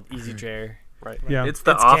Merida called Easy Chair. Right. Yeah. It's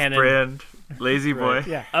the It's canon. off-brand lazy boy. Right.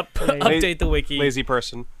 Yeah. Update the wiki. Lazy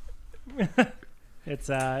person. It's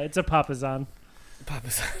a Papazon.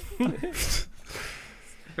 Papa's.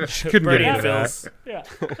 She couldn't Bernie get and into that. Phil's. Yeah.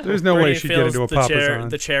 There's no way Bernie she'd and get Phil's, into a the chair, Papazon.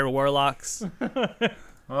 the chair warlocks.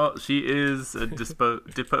 Well, she is a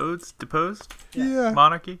deposed Yeah.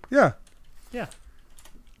 monarchy. Yeah. Yeah.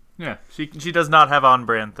 Yeah, she does not have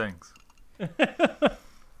on-brand things.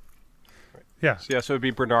 Yeah. So, so it'd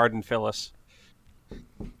be Bernard and Phyllis.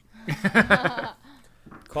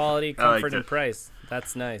 Quality, I like comfort, and it. price.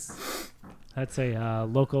 That's nice. That's a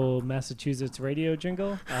local Massachusetts radio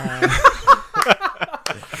jingle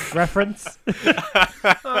reference.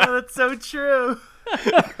 Oh, that's so true.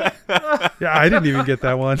 Yeah, I didn't even get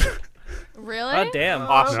that one. Really? Oh damn!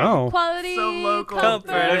 Awesome. No. Quality, So local. comfort,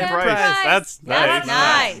 Comfort and and price. That's That's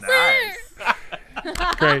nice.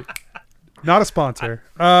 nice. Great. Not a sponsor.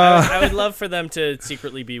 I would love for them to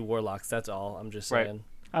secretly be warlocks. That's all. I'm just Right. saying.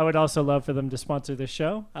 I would also love for them to sponsor this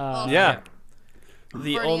show. Yeah.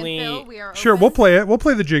 The Bernie and only Phil, we are Sure, open. we'll play it. We'll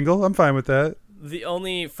play the jingle. I'm fine with that.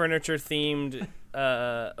 furniture themed,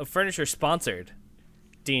 furniture sponsored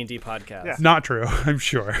D&D podcast. Yeah. Not true, I'm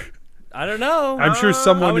sure. I don't know. I'm sure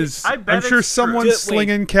someone is. I bet I'm sure it's true. someone's Just wait.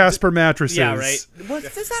 slinging Casper mattresses. Yeah, right. Is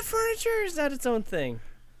that furniture or is that its own thing?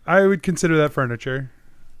 I would consider that furniture.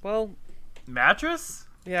 Well, Mattress?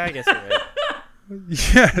 yeah, I guess you're right.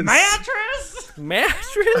 Yes.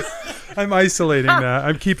 Mattress? I'm isolating that.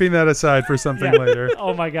 I'm keeping that aside for something later.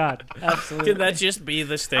 Oh my god, absolutely. Can that just be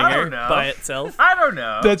the I stinger don't know. by itself? I don't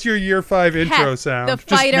know. That's your year 5 intro Heth, sound. the Just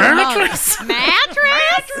fighter mattress. monk.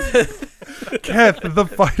 Mattress? Heth, the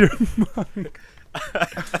fighter monk.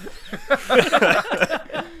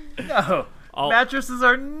 No. Oh. Mattresses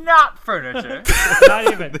are not furniture.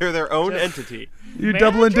 Not even. They're their own entity. You're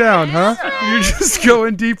doubling down, huh? You're just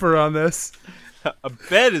going deeper on this. A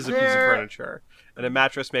bed is a piece of They're- furniture, and a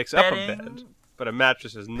mattress makes up a Bedding. bed. But a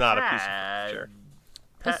mattress is not a piece of furniture.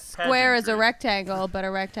 A square is a rectangle, but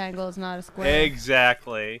a rectangle is not a square.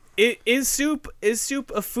 Exactly. Is soup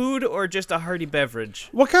a food or just a hearty beverage?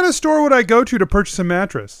 What kind of store would I go to purchase a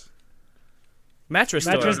mattress? Mattress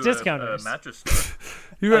Mattress store. discounters. Mattress store.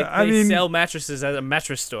 You, Like, I they mean, sell mattresses at a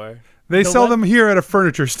mattress store. they The sell what? them here at a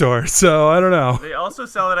furniture store, so I don't know. They also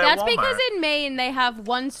sell it at That's Walmart. because in Maine they have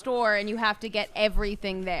one store and you have to get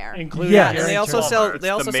everything there. Including Yes. And they also Walmart. sell It's they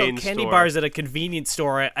also the sell main candy store. bars at a convenience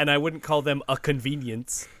store, and I wouldn't call them a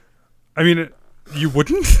convenience. I mean, you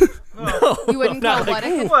wouldn't? You wouldn't call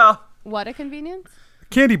well, what a convenience?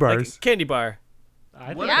 Candy Like bars. candy bar. I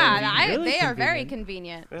think What that'd Yeah, be really they are very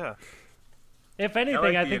convenient. convenient. Yeah. If anything,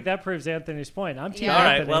 like I the- think that proves Anthony's point. I'm team Yeah. All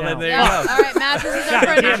right, Anthony well now. then there Yeah. you go. All right, mattresses are God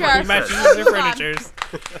damn it, furniture. Mattresses Move are on. furnitures.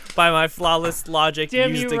 By my flawless logic Damn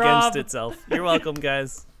used you, against Rob. itself. You're welcome,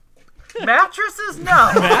 guys. mattresses?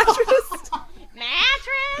 No.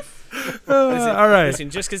 Mattress? All right. Listen,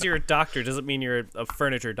 just because you're a doctor doesn't mean you're a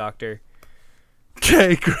furniture doctor.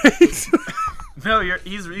 Okay, great. No,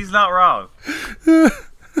 he's not wrong.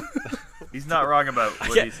 He's not wrong about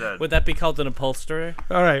what he said. Would that be called an upholsterer?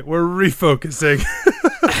 All right, we're refocusing.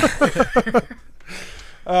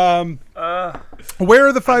 Where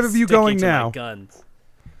are the 5 of you going Sticking to my now? Guns.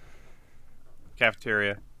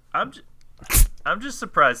 Cafeteria. I'm just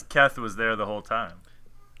surprised Keth was there the whole time.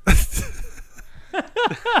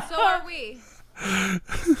 So are we.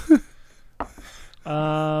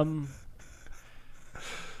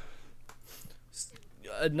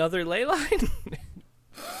 Another ley line?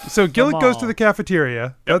 So Gillick goes to mall. the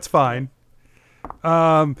cafeteria. That's fine.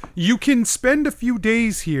 You can spend a few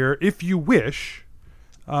days here if you wish,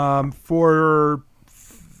 for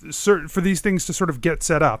these things to sort of get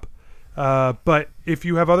set up. But if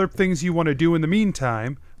you have other things you want to do in the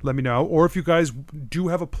meantime, let me know. Or if you guys do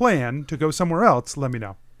have a plan to go somewhere else, let me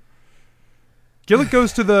know. Gillick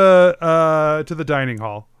goes to the dining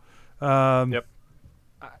hall. Yep.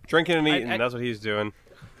 Drinking and eating. I- That's what he's doing.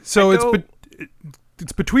 So I it's go-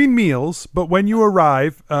 it's between meals, but when you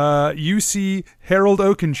arrive, you see Harold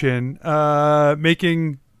Oakenshin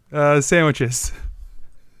making sandwiches.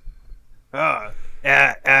 Oh,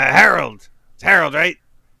 Harold. It's Harold, right?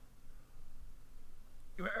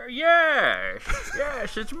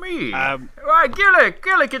 Yes, it's me. Why,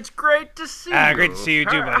 Gillick, it's great to see you. Great to see you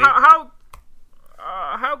too, buddy.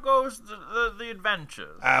 How goes the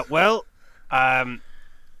adventures?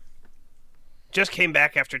 Just came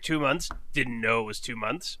back after 2 months. Didn't know it was 2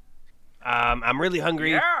 months. I'm really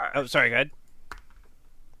hungry. Yeah. Oh, sorry, go ahead.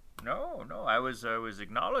 No, I was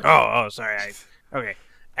acknowledging. Oh, sorry. Okay.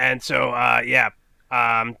 And so,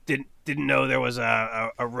 didn't know there was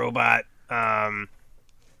a robot, some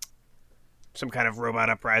kind of robot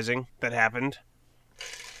uprising that happened.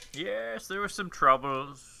 Yes, there were some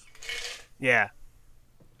troubles. Yeah.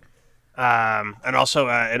 And also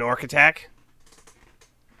an orc attack.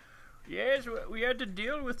 Yes, we had to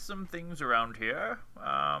deal with some things around here.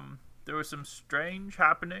 There were some strange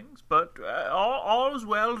happenings, but all is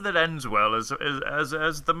well that ends well, as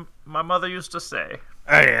my mother used to say.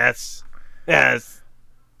 Okay, that's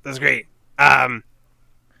great.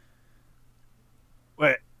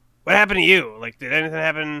 What happened to you? Like, did anything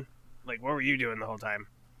happen? Like, what were you doing the whole time?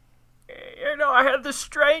 You know, I had the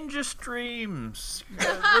strangest dreams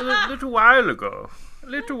a little while ago.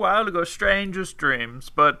 Strangest dreams.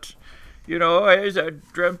 But, you know, I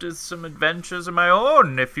dreamt of some adventures of my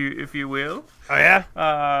own, if you will. Oh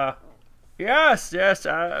yeah. Yes.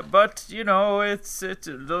 But you know,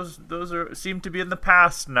 those seem to be in the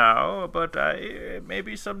past now. But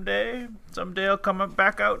maybe someday I'll come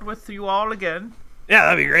back out with you all again. Yeah,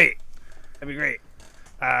 that'd be great.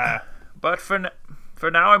 But for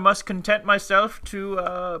now, I must content myself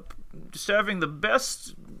to serving the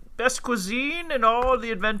best cuisine in all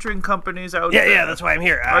the adventuring companies out there. Yeah, that's why I'm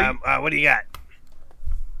here. What do you got?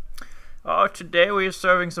 Oh, today we are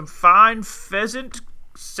serving some fine pheasant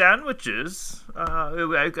sandwiches.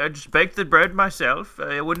 I just baked the bread myself.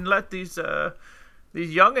 I wouldn't let these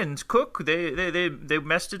youngins cook. They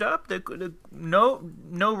messed it up.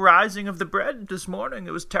 No rising of the bread this morning.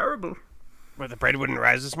 It was terrible. Where the bread wouldn't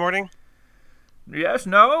rise this morning? Yes,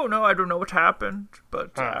 no, I don't know what happened,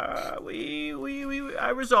 but I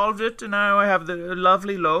resolved it, and now I have the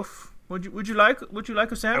lovely loaf. Would you like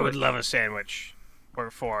a sandwich? I would love a sandwich. Or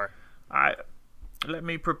 4. Let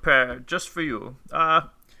me prepare just for you.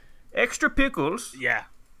 Extra pickles. Yeah.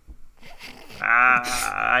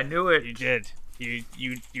 I knew it. You did. You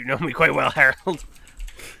know me quite well, Harold.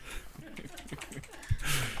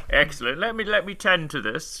 Excellent. Let me tend to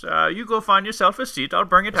this. You go find yourself a seat. I'll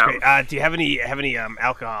bring it out. Great. Do you have any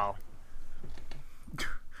alcohol?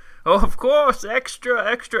 Oh, of course.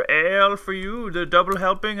 Extra ale for you. The double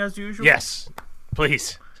helping as usual. Yes,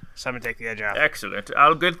 please. Someone take the edge off. Excellent.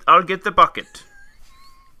 I'll get the bucket.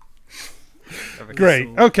 Great.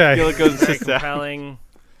 Okay. Gillick goes and Very sits down. compelling.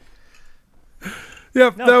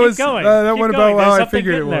 Yep. No, that keep was going. that Keep went going. about how There's I something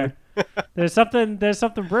figured it good would. there. There's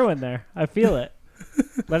something brewing there. I feel it.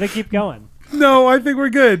 Let it keep going. No, I think we're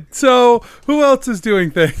good. So who else is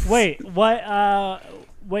doing things? Wait, what?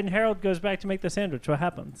 When Harold goes back to make the sandwich, what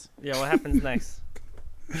happens? Yeah, what happens next?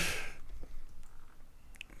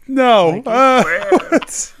 No. What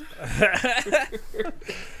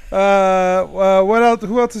else?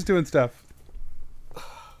 Who else is doing stuff?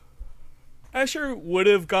 Asher would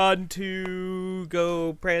have gone to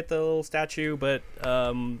go pray at the little statue, but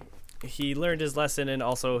he learned his lesson, and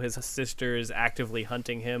also his sister is actively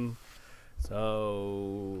hunting him.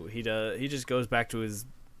 So he just goes back to his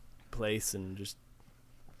place and just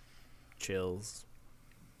chills.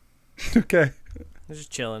 Okay. He's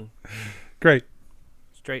just chilling, Great.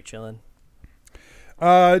 straight chilling.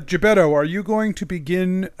 Gebetto, are you going to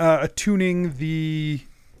begin attuning the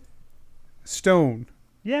stone?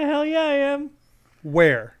 Yeah, hell yeah, I am.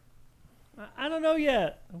 Where? I don't know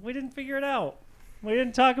yet. We didn't figure it out. We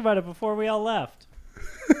didn't talk about it before we all left.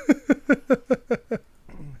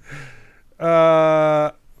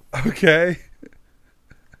 Okay.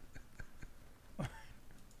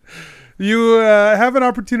 You have an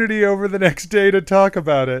opportunity over the next day to talk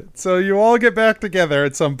about it. So you all get back together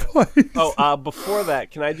at some point. Oh, before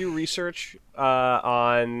that, can I do research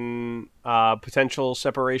on potential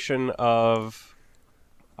separation of,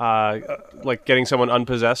 like getting someone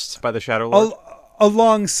unpossessed by the Shadow Lord?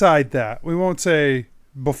 Alongside that. We won't say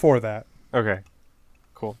before that. Okay,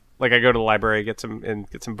 cool. Like I go to the library, get some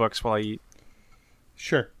books while I eat.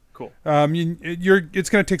 Sure. Cool. It's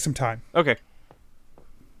going to take some time. Okay.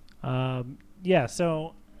 Yeah,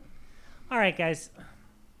 so... All right, guys.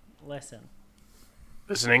 Listen.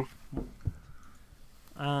 Listening.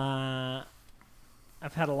 I've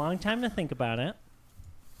had a long time to think about it.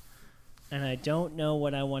 And I don't know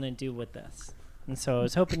what I want to do with this. And so I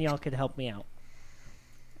was hoping y'all could help me out.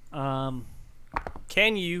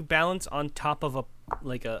 Can you balance on top of a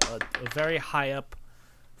very high up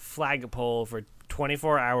flagpole for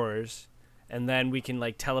 24 hours, and then we can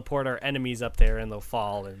like teleport our enemies up there, and they'll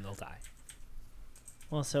fall and they'll die?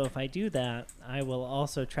 Well, so if I do that, I will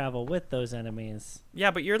also travel with those enemies,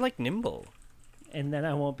 Yeah, but you're like nimble. and then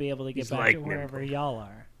I won't be able to get He's back like to wherever nimble. y'all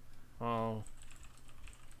are. Oh,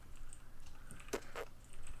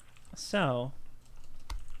 So,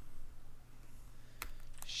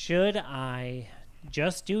 should I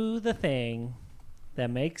just do the thing that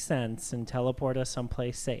makes sense and teleport us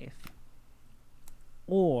someplace safe?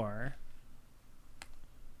 Or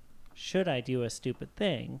should I do a stupid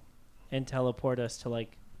thing and teleport us to,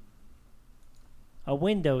 like, a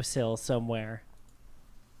windowsill somewhere?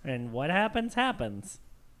 And what happens, happens.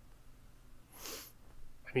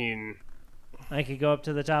 I mean, I could go up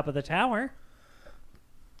to the top of the tower.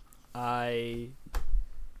 I'm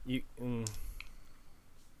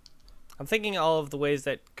thinking all of the ways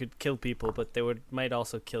that could kill people, but they might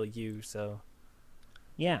also kill you. So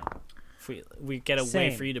Yeah. if we get a way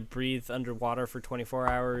Same. for you to breathe underwater for 24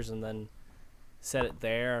 hours and then set it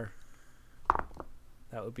there,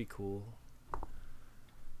 that would be cool.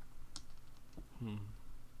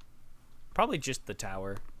 Probably just the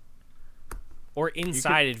tower, or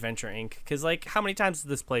inside Adventure Inc. Because like, how many times has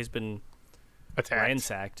this place been attacked.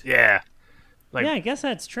 ransacked? Yeah. Like, Yeah, I guess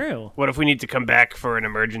that's true. what if we need to come back for an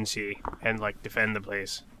emergency and like defend the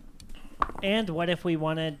place? And what if we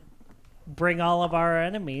want to bring all of our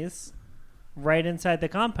enemies right inside the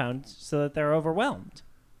compound so that they're overwhelmed?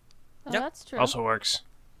 Oh, Yep. that's true. Also works.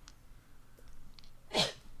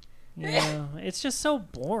 Yeah, it's just so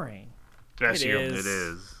boring. Bless It you. is. It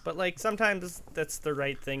is. But like, sometimes that's the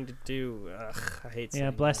right thing to do. Ugh, I hate. Yeah,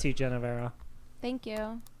 saying bless you, Genevera. Thank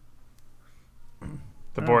you.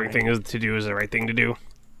 The boring thing is to do is the right thing to do.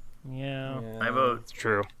 Yeah. I vote. It's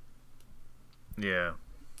true. Yeah.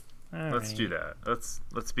 Let's do that.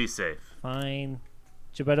 Let's be safe. Fine.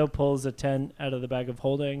 Gebetto pulls a tent out of the bag of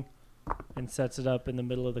holding and sets it up in the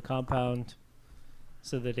middle of the compound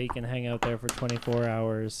so that he can hang out there for 24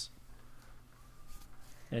 hours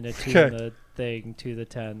and attune the thing to the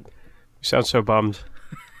tent. You sound so bummed.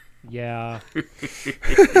 Yeah. The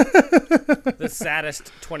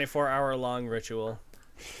saddest 24-hour-long ritual.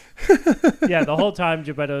 Yeah, the whole time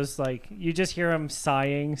Gebetto's like, you just hear him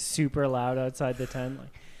sighing super loud outside the tent. Like,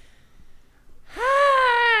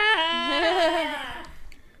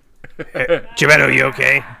 Gebetto, you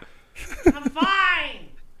okay? I'm fine!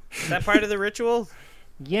 Is that part of the ritual?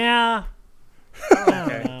 Yeah. I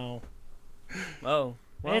don't know. Oh.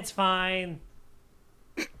 Well, It's fine.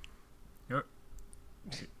 You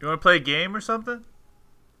want to play a game or something?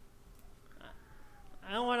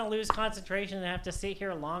 I don't want to lose concentration and have to sit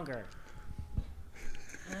here longer.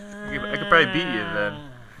 I could probably beat you then.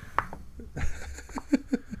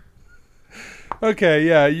 Okay,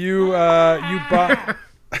 yeah, you buy.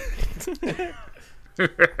 Can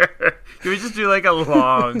we just do like a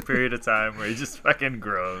long period of time where he just fucking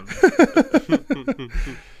groans?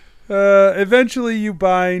 Eventually, you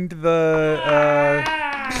bind the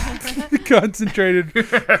concentrated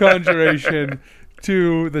conjuration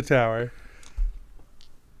to the tower.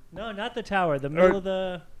 No, not the tower. The middle of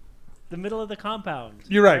the middle of the compound.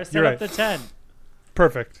 You're right, Where I set you're up right. the tent,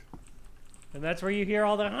 Perfect. and that's where you hear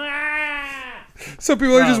all the. So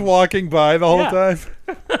people are just walking by the whole Yeah. time.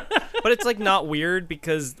 but it's like not weird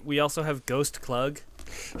because we also have Ghost Clug.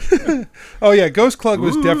 Oh yeah, Ghost Clug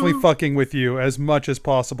was definitely fucking with you as much as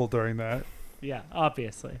possible during that. Yeah,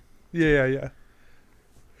 obviously. Yeah.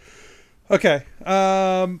 Okay.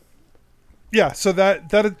 Yeah, so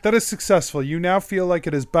that is successful. You now feel like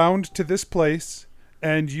it is bound to this place,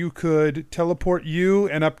 and you could teleport you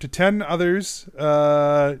and up to 10 others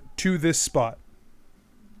to this spot.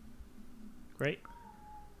 Great.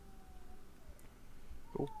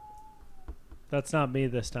 That's not me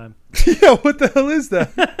this time. Yeah, what the hell is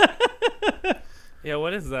that? Yeah,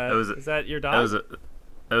 what is that? Is that your dog?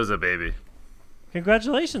 That was a baby.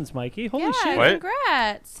 Congratulations, Mikey. Holy Yeah, shit. What?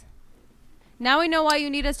 congrats. Now we know why you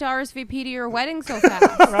need us to RSVP to your wedding so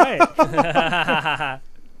fast. Right.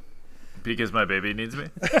 Because my baby needs me?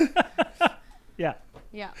 Yeah.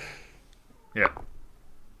 Yeah. Yeah.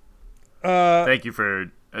 Uh, Thank you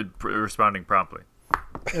for responding promptly.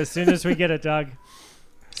 As soon as we get it, Doug.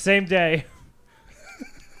 Same day.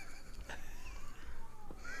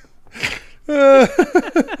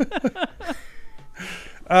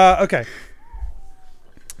 Okay.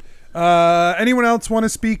 Anyone else want to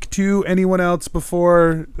speak to anyone else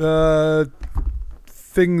before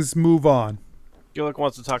things move on? Gillick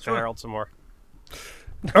wants to talk to Harold some more.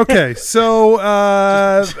 Okay, so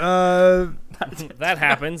That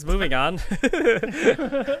happens. Moving on.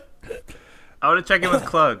 I want to check in with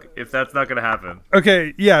Clug if that's not going to happen.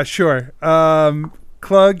 okay, yeah, sure.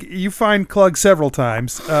 Clug, you find Clug several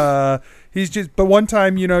times. But one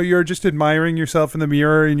time, you're just admiring yourself in the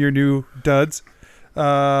mirror in your new duds,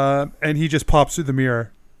 and he just pops through the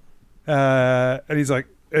mirror, and he's like,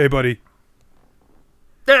 "Hey, buddy."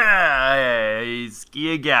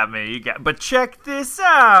 You got me. But check this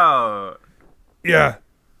out. Yeah.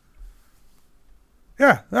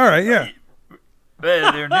 Yeah. All right. Yeah.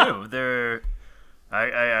 They're new.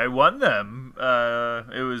 I won them.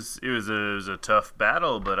 It was a tough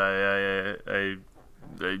battle, but I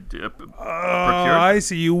procured. I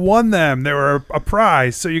see. You won them. They were a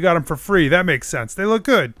prize, so you got them for free. That makes sense. They look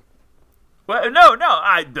good. Well, no.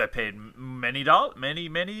 I paid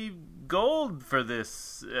many gold for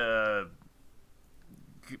this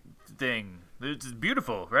thing. It's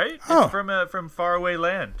beautiful, right? Oh. It's from faraway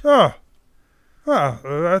land. Oh,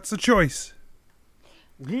 that's a choice.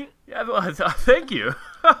 Yeah, well, thank you.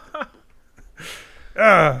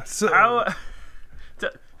 So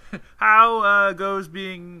How goes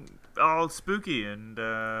being all spooky and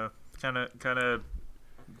kind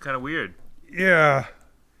of weird? yeah.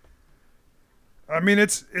 I mean,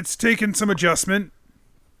 it's taken some adjustment,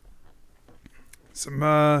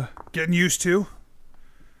 some getting used to,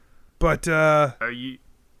 but Are you?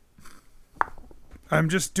 I'm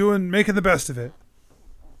just making the best of it.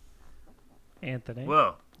 Anthony,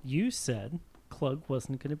 Whoa. you said Clug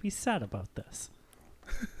wasn't going to be sad about this.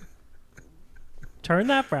 Turn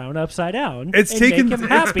that frown upside down It's and taken- make him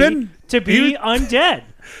it's happy been- to be he- undead.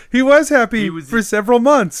 He was happy He was- for several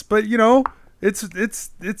months, but it's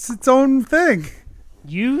its own thing.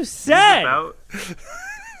 You said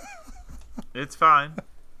It's fine.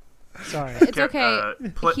 Sorry. It's okay.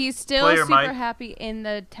 He's still player super Mike. happy in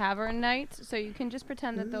the tavern nights, so you can just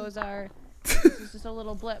pretend that those are. This is just a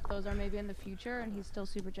little blip. Those are maybe in the future, and he's still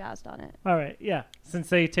super jazzed on it. All right. Yeah. Since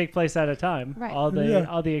they take place at a time, Right. all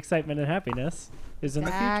the excitement and happiness is in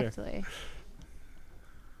the future. Exactly.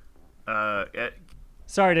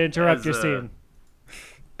 Sorry to interrupt As, your scene.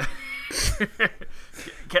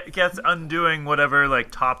 Cat's undoing whatever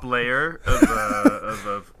like top layer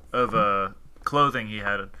of clothing he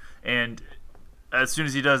had, and as soon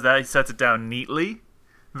as he does that, he sets it down neatly,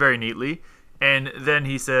 very neatly, and then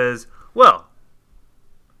he says, "Well,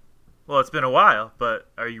 it's been a while, but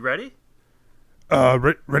are you ready?"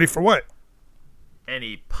 Ready for what? And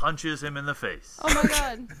he punches him in the face. Oh my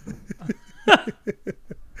god.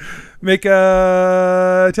 Make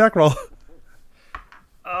a attack roll.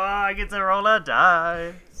 Oh, I get to roll a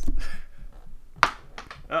dice.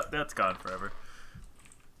 Oh, that's gone forever.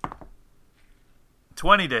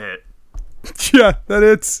 20 to hit. Yeah, that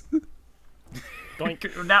hits.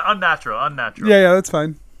 Unnatural. Yeah, that's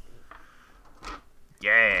fine.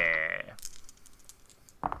 Yeah.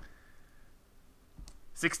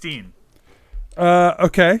 16.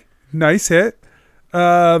 Okay. Nice hit.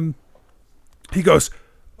 He goes,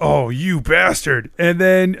 "Oh, you bastard." And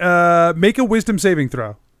then make a wisdom saving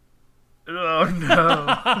throw.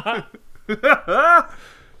 Oh, no.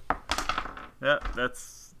 Yeah,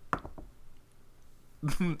 that's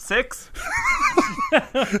 6.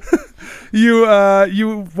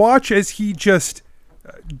 You watch as he just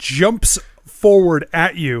jumps forward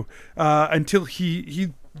at you until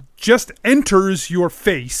he just enters your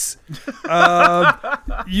face.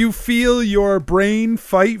 You feel your brain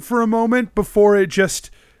fight for a moment before it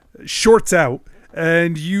just shorts out,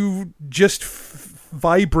 and you just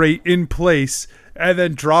vibrate in place and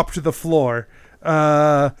then drop to the floor.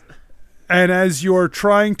 And as you're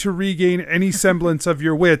trying to regain any semblance of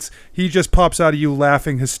your wits, he just pops out of you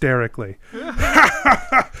laughing hysterically.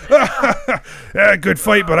 Yeah, good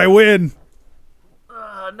fight, but I win.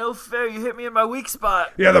 No fair, you hit me in my weak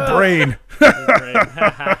spot. Yeah, the brain.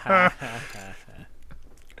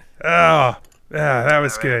 Oh, yeah, that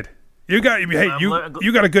was good. You got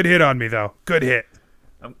you got a good hit on me though. Good hit.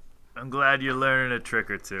 I'm glad you're learning a trick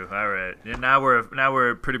or two. All right, and now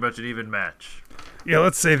we're pretty much an even match. Yeah,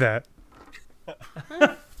 let's say that. All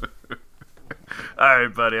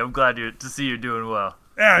right, buddy. I'm glad to see you're doing well.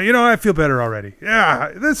 Yeah, I feel better already.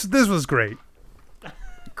 Yeah, this was great.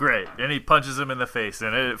 Great. And he punches him in the face,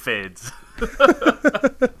 and it fades.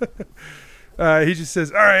 He just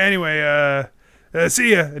says, "All right, anyway,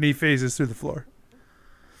 see ya," and he phases through the floor.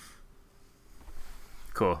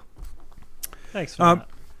 Cool. Thanks for that.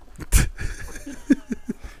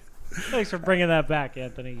 Thanks for bringing that back,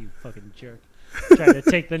 Anthony, you fucking jerk. Trying to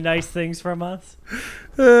take the nice things from us.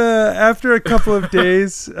 After a couple of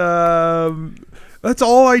days, that's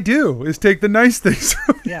all I do is take the nice things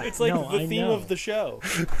from you. Yeah, It's like the theme of the show.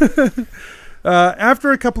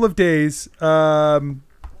 After a couple of days, one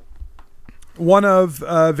of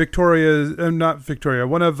one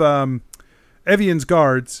of Evian's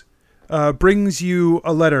guards brings you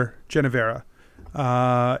a letter, Genevera.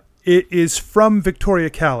 It is from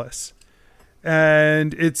Victoria Callis,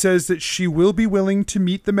 and it says that she will be willing to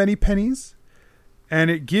meet the Many Pennies,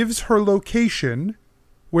 and it gives her location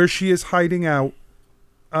where she is hiding out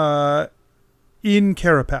in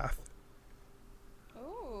Carapath.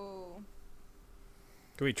 Ooh.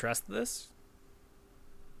 Do we trust this?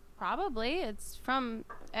 Probably. It's from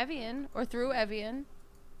Evian or through Evian.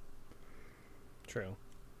 True.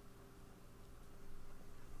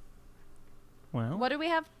 Well, What do we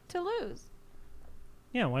have to lose?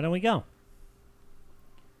 yeah, why don't we go?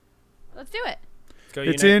 Let's do it. Go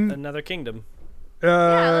It's unite in- another kingdom.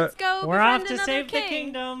 Yeah, let's go. We're befriend off to another save the king.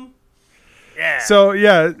 kingdom. Yeah. So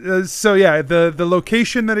the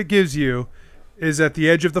location that it gives you is at the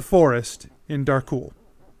edge of the forest in Darkul.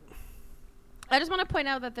 I just want to point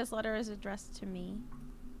out that this letter is addressed to me.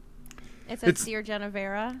 It says, It's- "Dear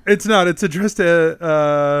Genevera." It's not. It's addressed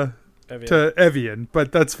to Evian. Evian,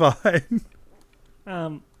 but that's fine.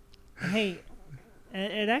 Hey,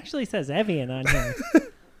 it actually says Evian on here.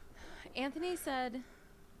 Anthony said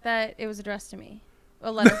that it was addressed to me.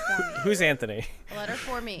 A letter for me. Who's Anthony? A letter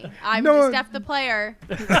for me. I'm No, just Steph the player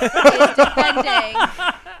who is defending.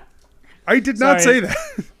 I did not say Sorry. that.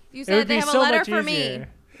 You It said would they be have a so letter much for me. easier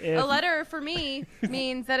if- A letter for me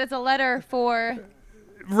means that it's a letter for.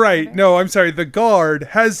 Right. No, I'm sorry. The guard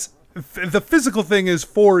has the physical thing is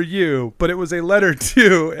for you, but it was a letter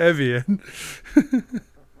to Evian.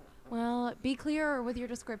 Well, be clearer with your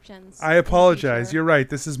descriptions. I in the apologize. future. You're right.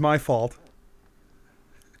 This is my fault.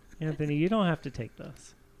 Anthony, you don't have to take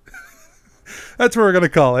this. That's what we're gonna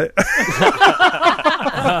call it.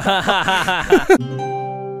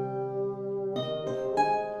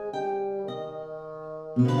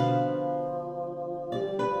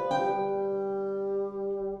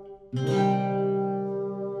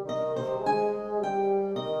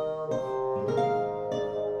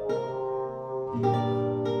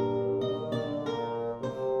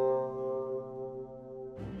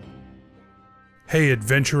 Hey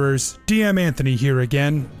adventurers, DM Anthony here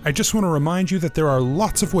again. I just want to remind you that there are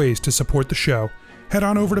lots of ways to support the show. Head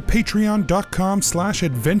on over to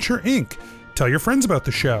patreon.com/adventureinc. Tell your friends about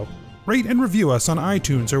the show. Rate and review us on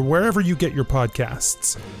iTunes or wherever you get your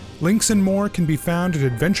podcasts. Links and more can be found at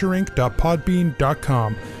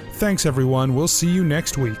adventureinc.podbean.com. Thanks everyone, we'll see you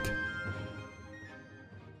next week.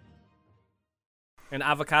 And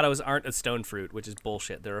avocados aren't a stone fruit, which is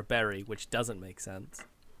bullshit. They're a berry, which doesn't make sense.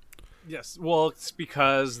 Yes, well, it's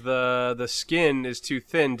because the skin is too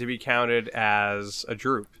thin to be counted as a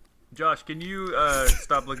drupe. Josh, can you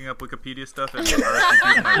stop looking up Wikipedia stuff? And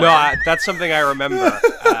No, that's something I remember.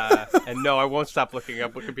 And no, I won't stop looking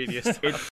up Wikipedia stuff.